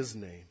 his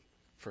name,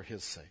 for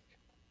his sake.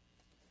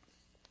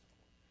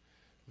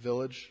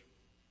 Village,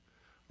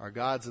 our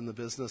God's in the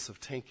business of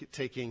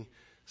taking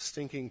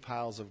stinking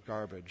piles of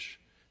garbage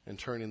and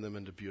turning them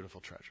into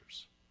beautiful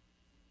treasures.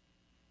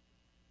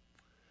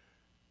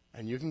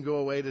 And you can go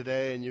away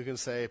today and you can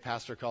say,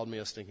 Pastor called me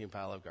a stinking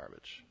pile of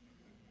garbage.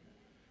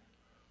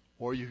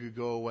 Or you could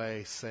go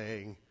away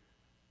saying,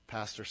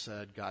 Pastor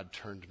said God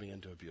turned me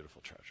into a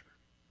beautiful treasure.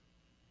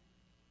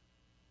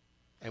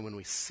 And when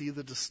we see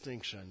the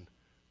distinction,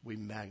 we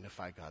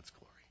magnify God's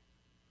glory.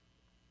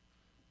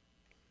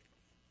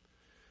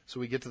 So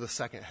we get to the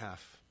second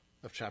half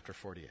of chapter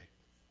 48.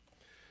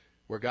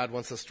 Where God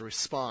wants us to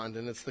respond.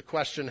 And it's the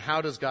question,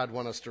 how does God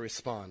want us to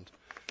respond?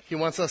 He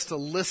wants us to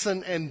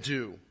listen and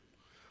do.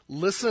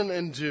 Listen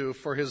and do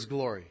for his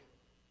glory.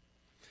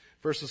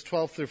 Verses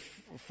 12 through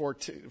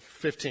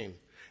 15.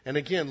 And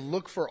again,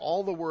 look for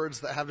all the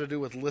words that have to do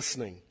with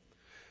listening.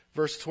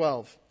 Verse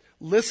 12.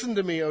 Listen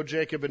to me, O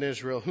Jacob and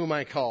Israel, whom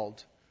I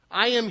called.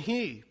 I am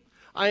he.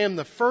 I am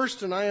the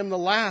first and I am the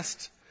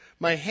last.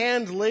 My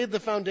hand laid the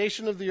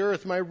foundation of the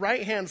earth. My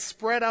right hand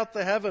spread out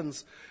the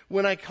heavens.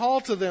 When I call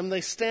to them,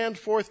 they stand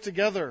forth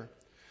together.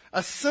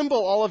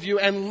 Assemble, all of you,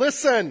 and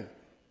listen.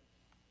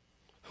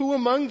 Who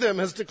among them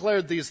has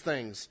declared these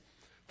things?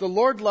 The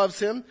Lord loves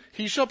him.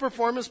 He shall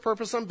perform his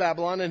purpose on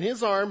Babylon, and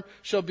his arm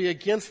shall be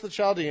against the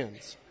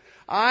Chaldeans.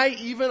 I,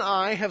 even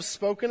I, have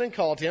spoken and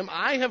called him.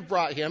 I have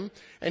brought him,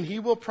 and he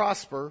will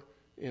prosper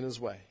in his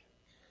way.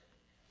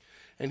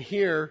 And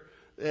here,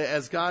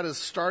 as God is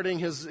starting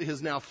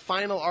his now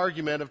final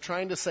argument of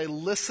trying to say,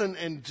 listen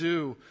and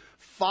do,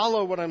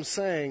 follow what I'm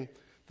saying,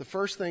 the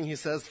first thing he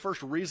says, the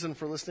first reason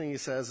for listening he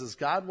says, is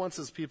God wants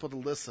his people to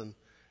listen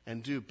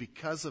and do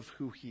because of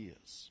who he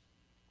is.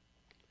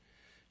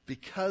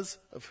 Because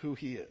of who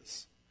he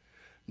is.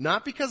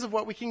 Not because of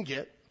what we can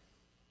get.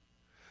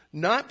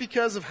 Not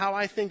because of how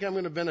I think I'm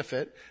going to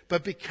benefit,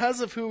 but because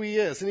of who he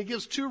is. And he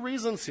gives two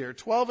reasons here.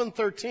 12 and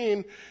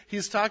 13,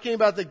 he's talking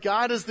about that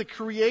God is the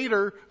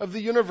creator of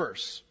the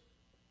universe.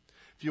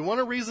 If you want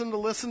a reason to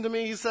listen to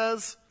me, he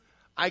says,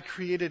 I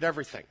created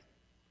everything.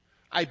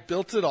 I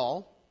built it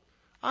all.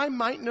 I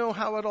might know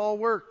how it all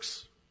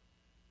works.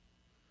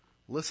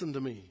 Listen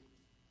to me.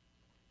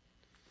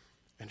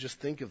 And just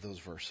think of those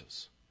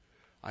verses.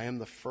 I am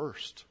the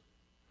first.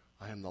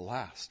 I am the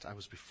last. I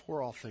was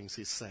before all things,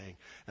 he's saying,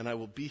 and I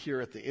will be here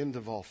at the end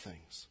of all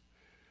things.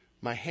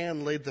 My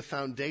hand laid the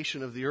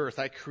foundation of the earth.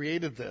 I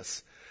created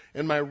this,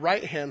 and my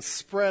right hand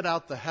spread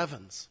out the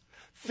heavens.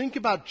 Think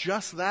about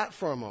just that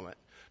for a moment.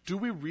 Do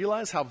we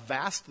realize how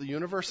vast the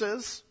universe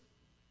is?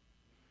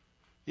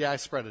 Yeah, I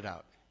spread it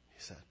out,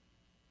 he said.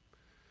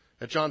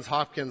 At Johns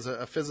Hopkins,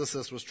 a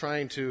physicist was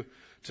trying to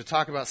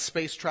talk about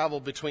space travel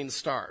between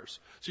stars.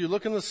 So you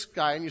look in the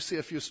sky and you see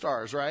a few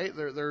stars, right?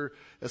 They're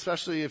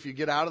especially if you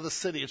get out of the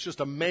city, it's just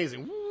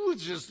amazing. Woo,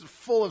 it's just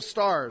full of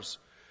stars.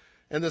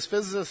 And this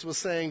physicist was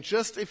saying,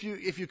 just if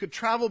you could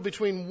travel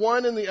between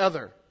one and the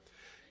other,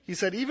 he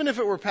said, even if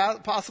it were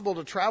possible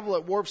to travel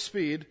at warp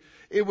speed,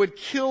 it would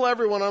kill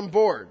everyone on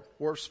board.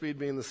 Warp speed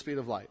being the speed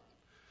of light.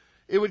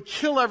 It would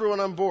kill everyone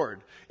on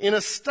board. In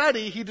a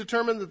study, he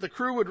determined that the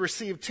crew would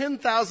receive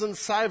 10,000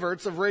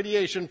 sieverts of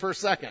radiation per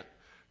second.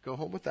 Go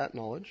home with that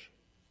knowledge.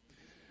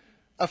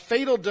 A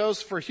fatal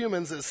dose for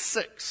humans is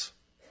 6.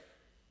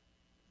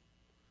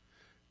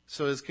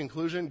 So his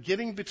conclusion,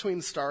 getting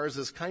between stars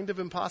is kind of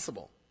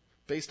impossible,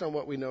 based on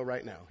what we know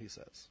right now, he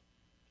says.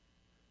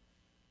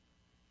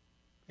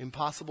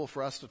 Impossible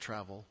for us to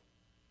travel.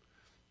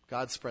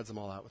 God spreads them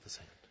all out with his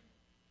hand.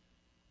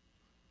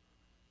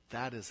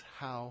 That is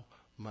how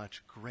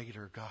much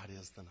greater God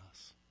is than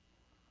us.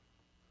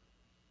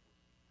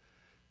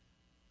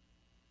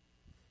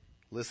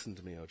 Listen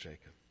to me, O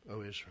Jacob,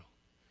 O Israel,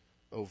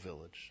 O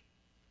village.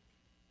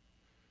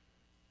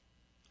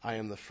 I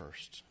am the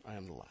first, I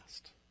am the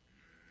last.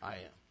 I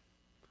am.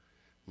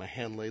 My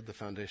hand laid the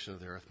foundation of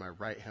the earth, my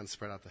right hand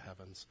spread out the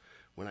heavens.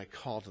 When I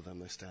call to them,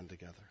 they stand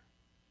together.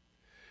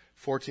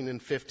 14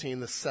 and 15,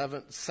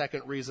 the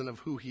second reason of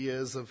who he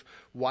is, of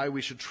why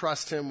we should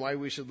trust him, why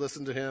we should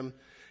listen to him,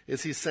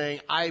 is he's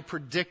saying, I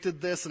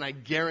predicted this and I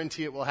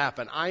guarantee it will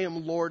happen. I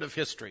am Lord of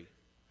history.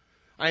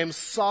 I am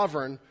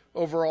sovereign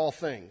over all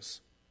things.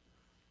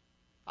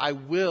 I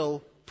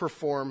will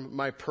perform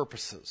my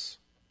purposes.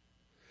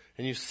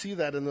 And you see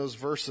that in those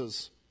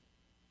verses.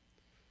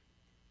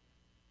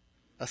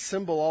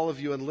 Assemble all of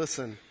you and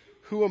listen.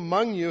 Who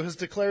among you has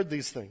declared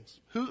these things?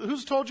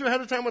 Who's told you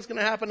ahead of time what's going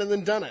to happen and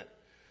then done it?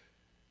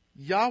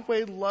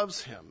 Yahweh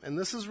loves him. And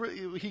this is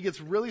he gets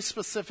really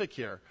specific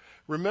here.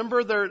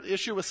 Remember their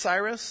issue with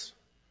Cyrus?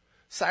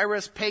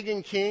 Cyrus,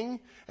 pagan king.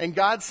 And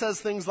God says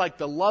things like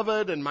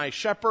beloved and my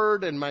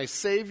shepherd and my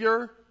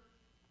savior.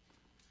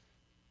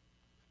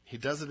 He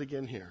does it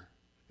again here.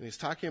 And he's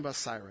talking about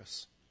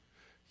Cyrus.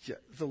 Yeah,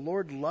 the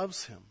Lord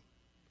loves him.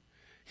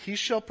 He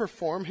shall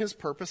perform his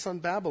purpose on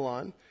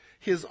Babylon.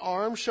 His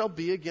arm shall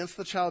be against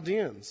the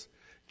Chaldeans.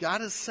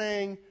 God is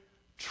saying,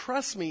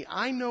 trust me,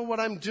 I know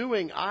what I'm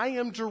doing. I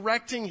am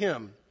directing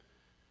him.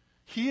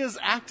 He is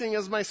acting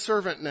as my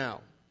servant now.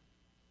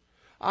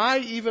 I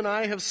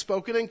have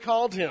spoken and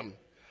called him.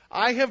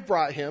 I have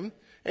brought him,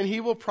 and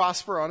he will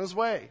prosper on his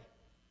way.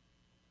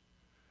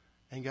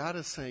 And God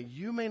is saying,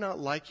 you may not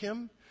like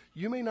him.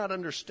 You may not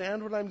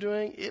understand what I'm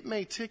doing. It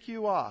may tick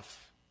you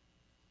off.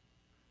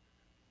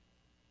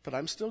 But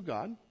I'm still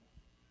God.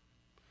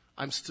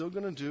 I'm still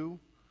going to do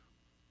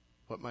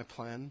what my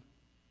plan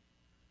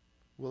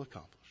will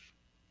accomplish.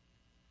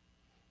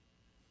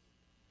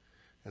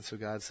 And so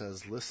God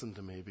says, listen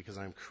to me because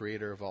I'm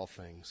creator of all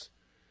things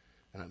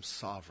and I'm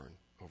sovereign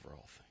over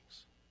all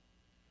things.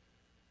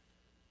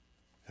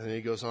 And then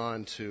he goes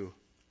on to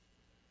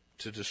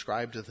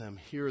describe to them,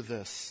 hear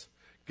this.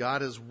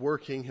 God is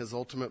working his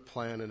ultimate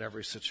plan in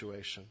every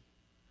situation.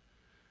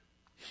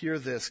 Hear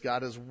this.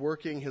 God is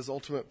working his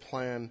ultimate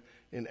plan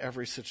in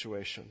every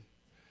situation.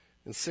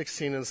 In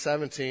 16 and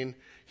 17,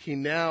 he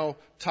now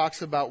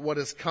talks about what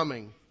is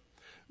coming.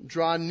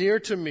 Draw near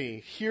to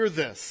me. Hear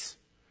this.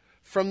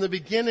 From the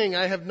beginning,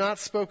 I have not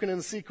spoken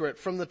in secret.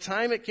 From the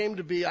time it came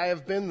to be, I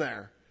have been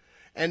there.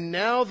 And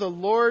now the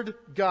Lord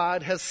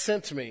God has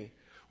sent me,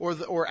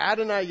 or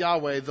Adonai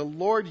Yahweh, the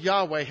Lord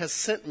Yahweh has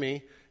sent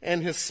me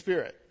and his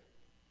Spirit.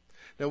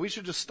 Now we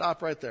should just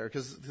stop right there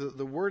because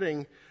the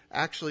wording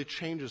actually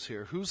changes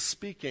here. Who's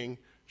speaking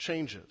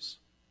changes.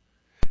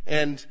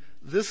 And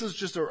this is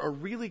just a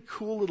really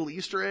cool little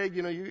Easter egg.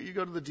 You know, you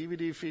go to the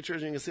DVD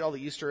features and you can see all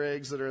the Easter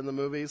eggs that are in the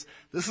movies.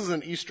 This is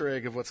an Easter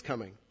egg of what's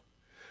coming.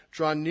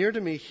 Draw near to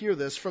me, hear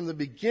this. From the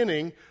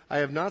beginning, I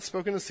have not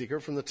spoken in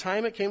secret. From the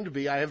time it came to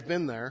be, I have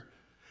been there.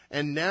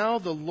 And now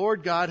the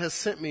Lord God has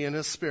sent me in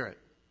his Spirit.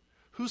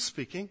 Who's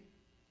speaking?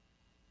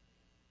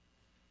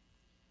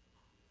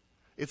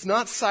 It's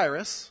not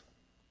Cyrus.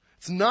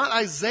 It's not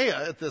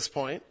Isaiah at this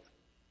point.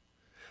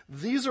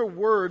 These are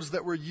words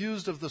that were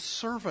used of the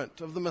servant,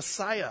 of the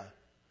Messiah.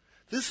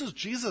 This is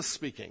Jesus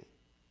speaking.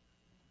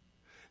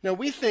 Now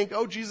we think,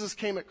 oh, Jesus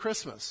came at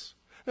Christmas.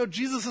 No,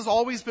 Jesus has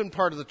always been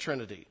part of the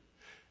Trinity.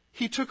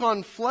 He took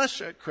on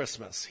flesh at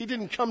Christmas. He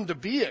didn't come to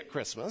be at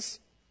Christmas.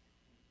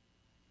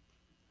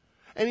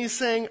 And he's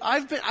saying,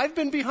 I've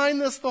been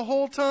behind this the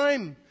whole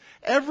time.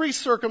 Every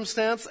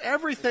circumstance,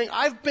 everything,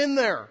 I've been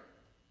there.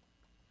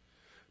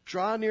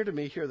 Draw near to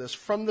me, hear this.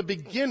 From the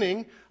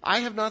beginning, I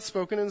have not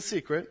spoken in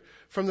secret.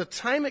 From the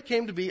time it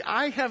came to be,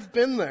 I have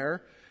been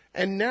there.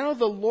 And now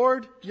the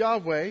Lord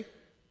Yahweh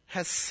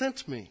has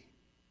sent me.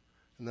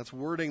 And that's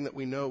wording that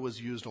we know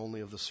was used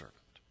only of the servant.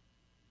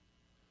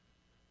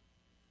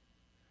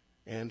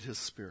 And his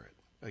Spirit.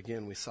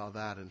 Again, we saw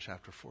that in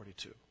chapter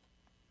 42.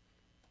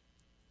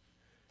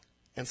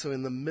 And so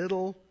in the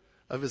middle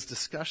of his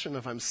discussion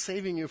of I'm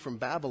saving you from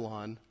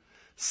Babylon,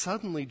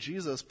 suddenly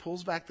Jesus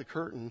pulls back the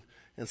curtain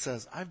and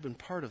says, I've been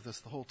part of this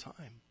the whole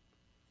time.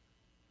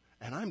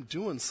 And I'm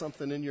doing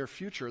something in your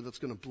future that's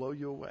going to blow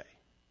you away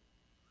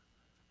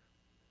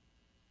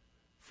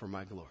for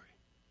my glory.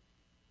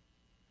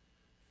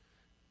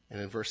 And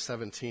in verse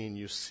 17,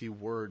 you see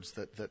words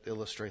that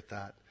illustrate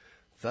that.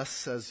 Thus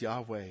says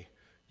Yahweh,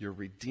 your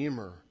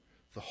Redeemer,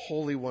 the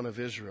Holy One of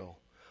Israel.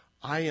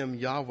 I am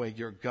Yahweh,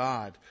 your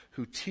God,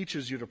 who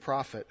teaches you to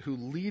profit, who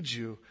leads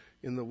you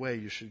in the way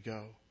you should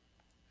go.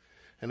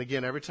 And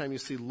again, every time you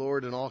see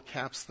Lord in all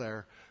caps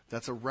there,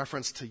 that's a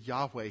reference to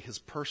Yahweh, his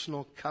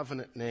personal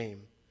covenant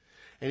name.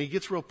 And he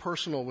gets real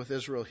personal with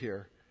Israel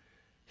here.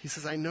 He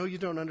says, I know you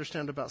don't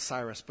understand about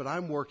Cyrus, but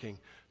I'm working.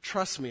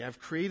 Trust me, I've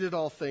created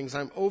all things.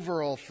 I'm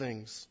over all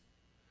things.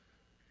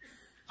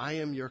 I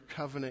am your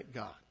covenant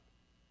God.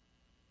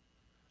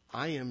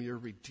 I am your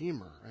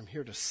Redeemer. I'm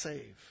here to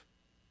save.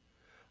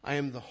 I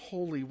am the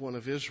Holy One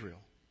of Israel.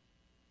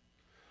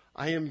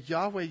 I am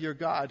Yahweh your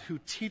God who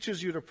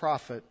teaches you to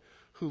profit,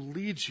 who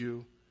leads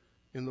you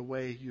in the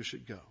way you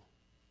should go.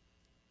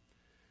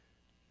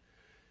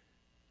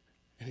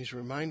 And he's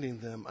reminding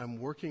them, I'm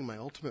working my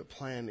ultimate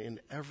plan in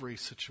every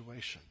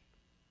situation.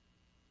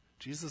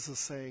 Jesus is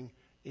saying,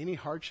 any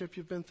hardship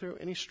you've been through,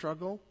 any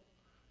struggle,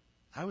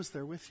 I was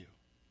there with you.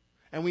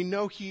 And we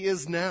know he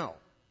is now.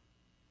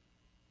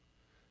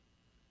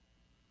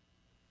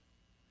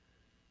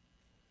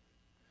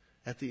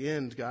 At the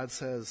end, God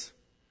says,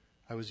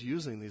 I was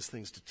using these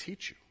things to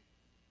teach you,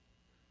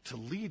 to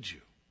lead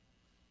you.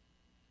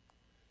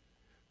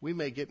 We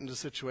may get into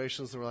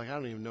situations that we're like, I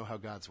don't even know how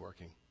God's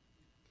working.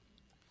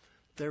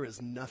 There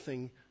is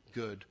nothing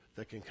good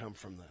that can come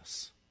from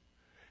this.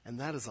 And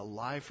that is a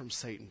lie from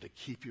Satan to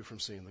keep you from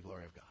seeing the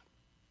glory of God.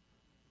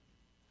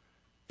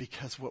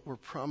 Because what we're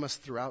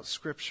promised throughout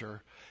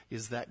Scripture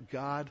is that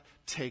God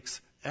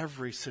takes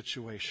every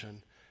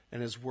situation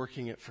and is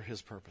working it for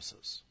his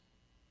purposes.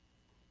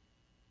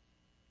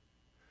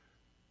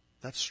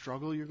 That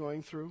struggle you're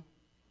going through,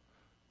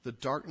 the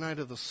dark night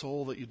of the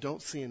soul that you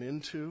don't see an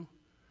end to,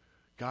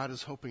 God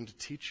is hoping to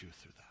teach you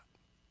through that.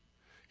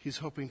 He's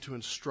hoping to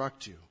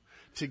instruct you,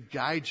 to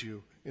guide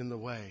you in the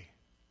way,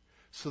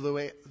 so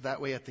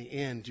that way at the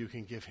end you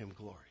can give him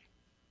glory.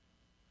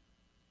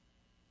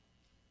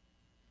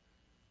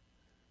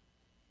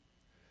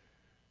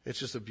 It's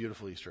just a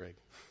beautiful Easter egg,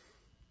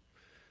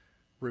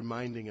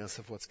 reminding us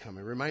of what's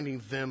coming,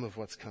 reminding them of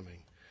what's coming.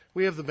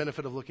 We have the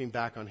benefit of looking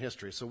back on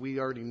history, so we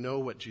already know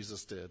what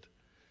Jesus did.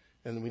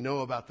 And we know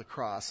about the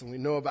cross, and we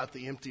know about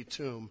the empty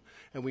tomb,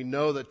 and we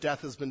know that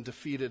death has been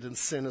defeated and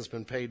sin has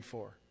been paid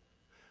for.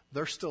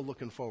 They're still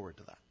looking forward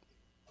to that.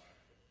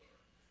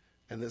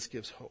 And this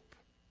gives hope.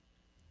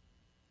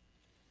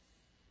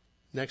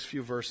 Next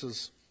few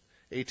verses,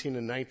 18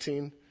 and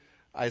 19,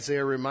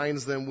 Isaiah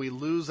reminds them we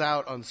lose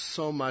out on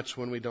so much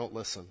when we don't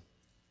listen.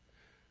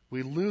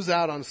 We lose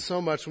out on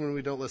so much when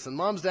we don't listen.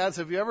 Moms, dads,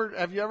 have you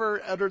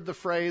ever uttered the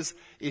phrase,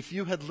 if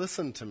you had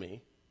listened to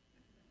me?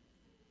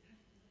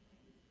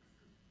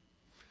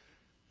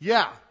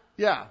 Yeah.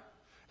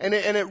 And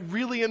it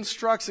really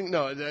instructs,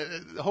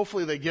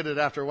 hopefully they get it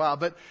after a while,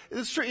 but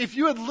it's true. If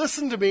you had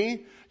listened to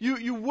me,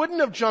 you wouldn't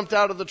have jumped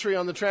out of the tree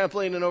on the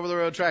trampoline and over the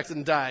road tracks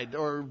and died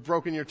or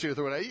broken your tooth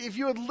or whatever. If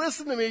you had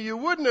listened to me, you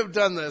wouldn't have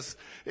done this.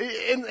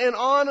 And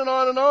on and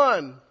on and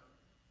on.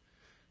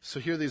 So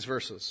hear these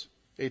verses.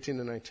 18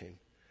 to 19.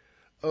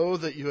 Oh,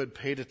 that you had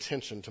paid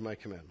attention to my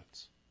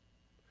commandments.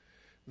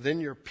 Then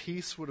your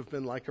peace would have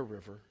been like a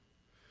river,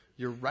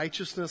 your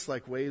righteousness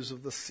like waves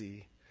of the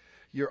sea.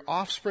 Your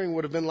offspring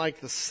would have been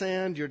like the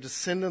sand, your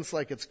descendants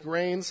like its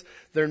grains.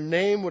 Their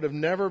name would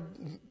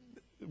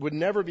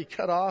never be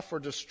cut off or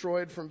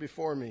destroyed from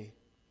before me.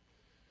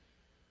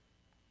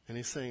 And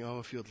he's saying, oh,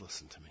 if you had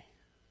listened to me.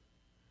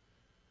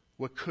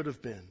 what could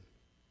have been,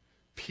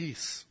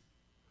 peace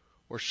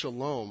or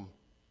shalom,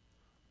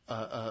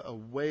 a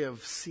way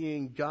of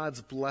seeing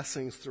God's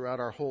blessings throughout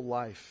our whole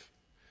life,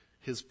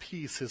 his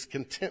peace, his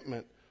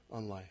contentment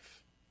on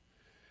life.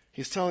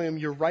 He's telling him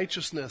your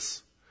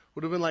righteousness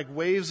would have been like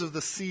waves of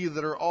the sea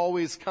that are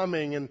always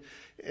coming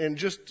and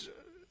just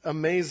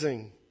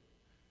amazing.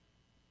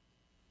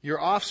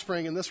 Your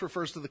offspring, and this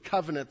refers to the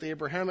covenant, the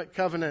Abrahamic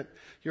covenant,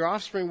 your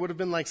offspring would have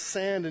been like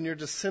sand and your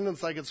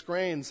descendants like its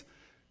grains.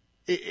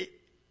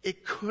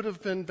 It could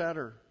have been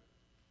better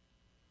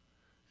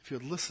if you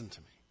had listened to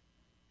me.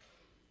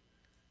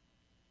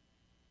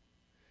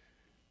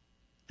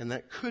 And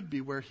that could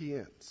be where he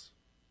ends.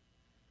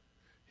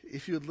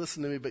 If you had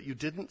listened to me, but you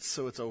didn't,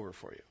 so it's over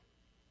for you.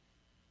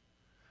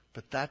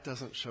 But that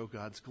doesn't show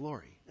God's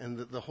glory. And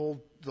the whole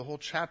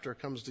chapter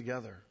comes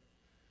together.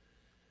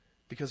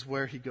 Because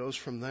where he goes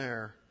from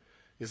there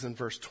is in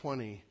verse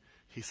 20.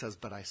 He says,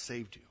 but I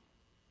saved you.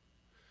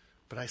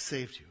 But I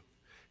saved you.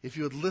 If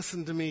you had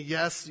listened to me,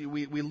 yes,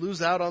 we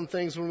lose out on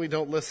things when we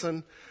don't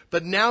listen.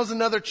 But now's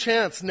another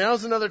chance.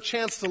 Now's another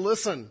chance to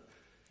listen.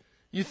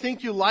 You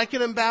think you like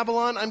it in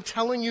Babylon? I'm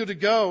telling you to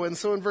go. And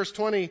so in verse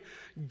 20,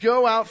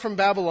 go out from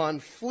Babylon,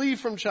 flee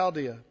from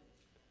Chaldea.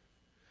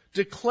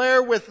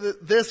 Declare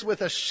this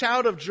with a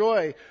shout of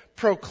joy.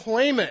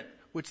 Proclaim it,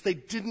 which they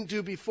didn't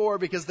do before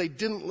because they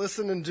didn't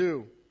listen and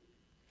do.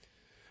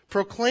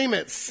 Proclaim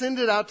it. Send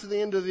it out to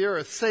the end of the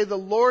earth. Say, the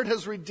Lord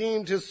has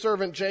redeemed his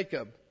servant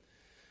Jacob.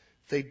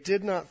 They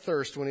did not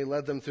thirst when he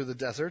led them through the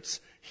deserts.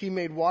 He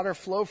made water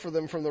flow for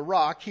them from the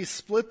rock. He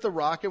split the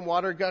rock and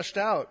water gushed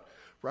out.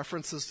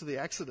 References to the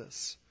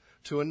Exodus,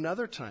 to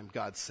another time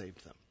God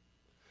saved them.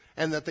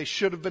 And that they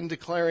should have been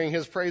declaring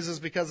his praises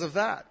because of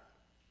that.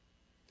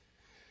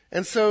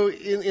 And so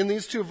in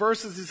these two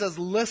verses, he says,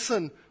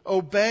 listen,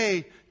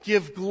 obey,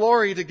 give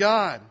glory to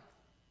God.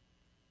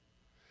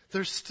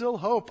 There's still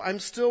hope. I'm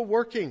still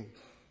working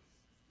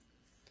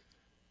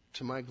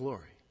to my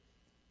glory.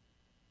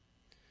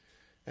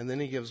 And then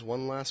he gives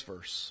one last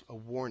verse, a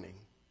warning,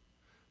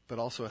 but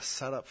also a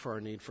setup for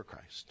our need for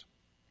Christ.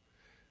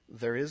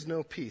 There is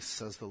no peace,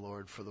 says the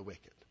Lord, for the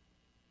wicked.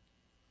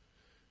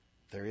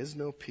 There is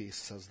no peace,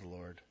 says the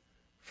Lord,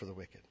 for the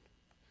wicked.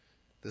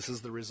 This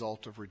is the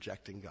result of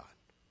rejecting God.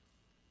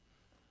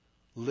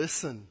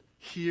 Listen,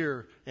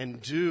 hear,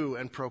 and do,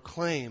 and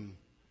proclaim.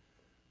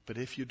 But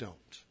if you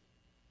don't,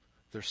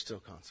 there's still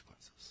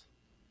consequences.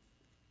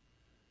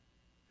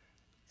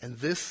 And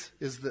this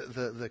is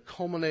the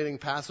culminating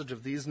passage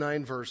of these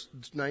 9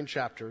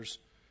 chapters,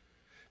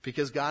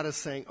 because God is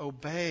saying,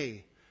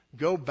 obey,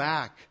 go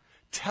back,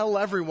 tell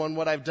everyone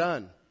what I've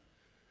done.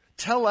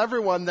 Tell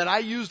everyone that I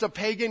used a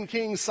pagan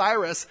king,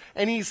 Cyrus,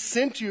 and he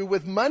sent you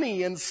with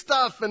money and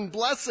stuff and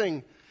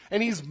blessing,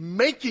 and he's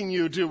making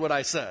you do what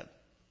I said.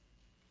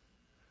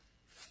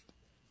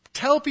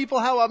 Tell people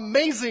how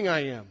amazing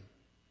I am.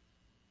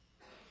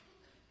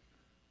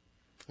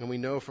 And we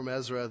know from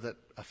Ezra that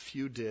a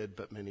few did,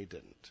 but many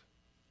didn't.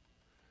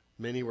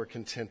 Many were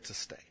content to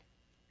stay.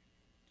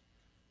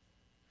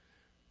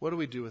 What do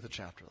we do with a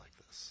chapter like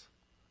this?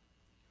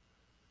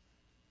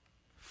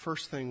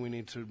 First thing, we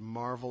need to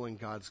marvel in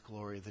God's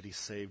glory that he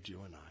saved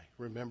you and I.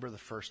 Remember the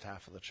first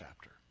half of the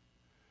chapter.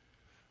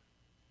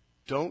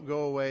 Don't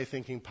go away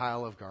thinking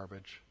pile of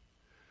garbage.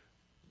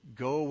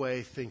 Go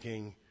away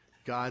thinking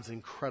God's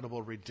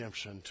incredible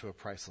redemption to a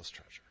priceless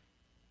treasure.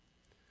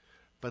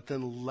 But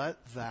then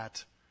let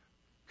that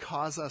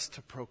cause us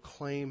to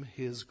proclaim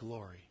his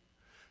glory,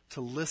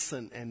 to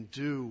listen and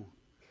do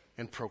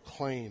and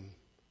proclaim.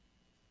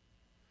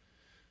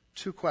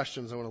 2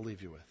 questions I want to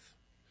leave you with.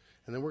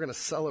 And then we're going to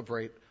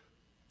celebrate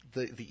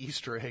the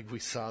Easter egg we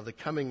saw, the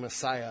coming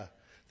Messiah,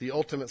 the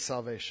ultimate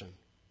salvation.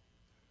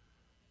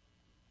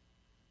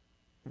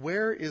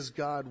 Where is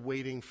God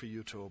waiting for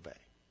you to obey?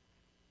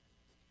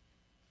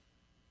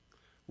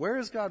 Where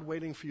is God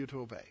waiting for you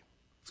to obey?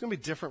 It's going to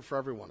be different for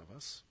every one of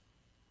us.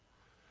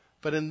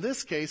 But in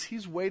this case,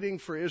 he's waiting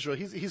for Israel.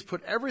 He's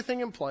put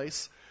everything in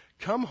place.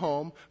 Come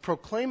home,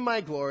 proclaim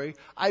my glory.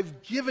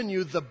 I've given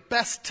you the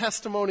best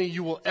testimony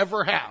you will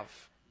ever have.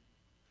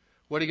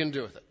 What are you going to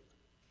do with it?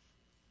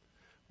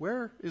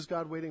 Where is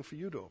God waiting for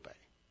you to obey?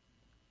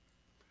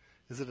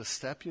 Is it a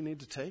step you need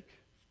to take?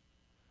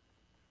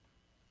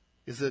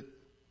 Is it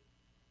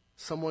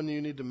someone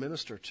you need to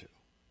minister to?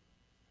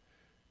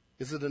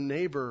 Is it a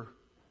neighbor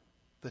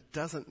that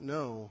doesn't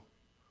know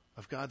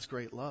of God's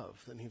great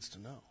love that needs to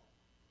know?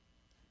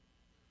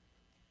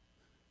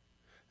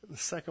 And the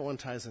second one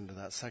ties into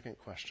that second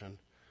question.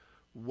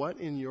 What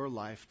in your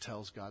life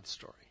tells God's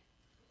story?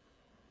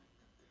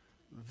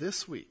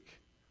 This week,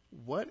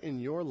 what in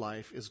your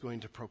life is going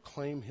to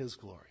proclaim his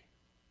glory?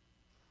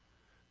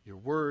 Your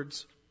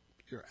words,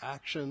 your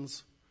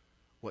actions,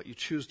 what you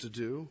choose to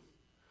do,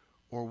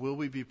 or will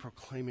we be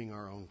proclaiming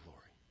our own glory?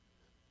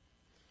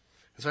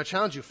 And so I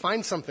challenge you,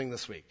 find something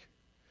this week.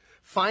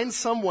 Find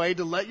some way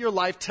to let your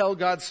life tell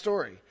God's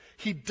story.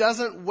 He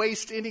doesn't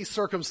waste any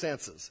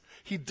circumstances.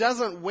 He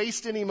doesn't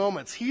waste any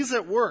moments. He's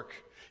at work.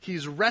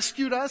 He's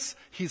rescued us.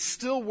 He's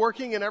still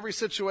working in every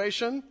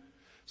situation.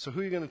 So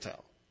who are you going to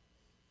tell?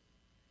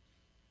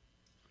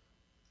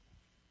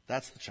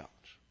 That's the challenge.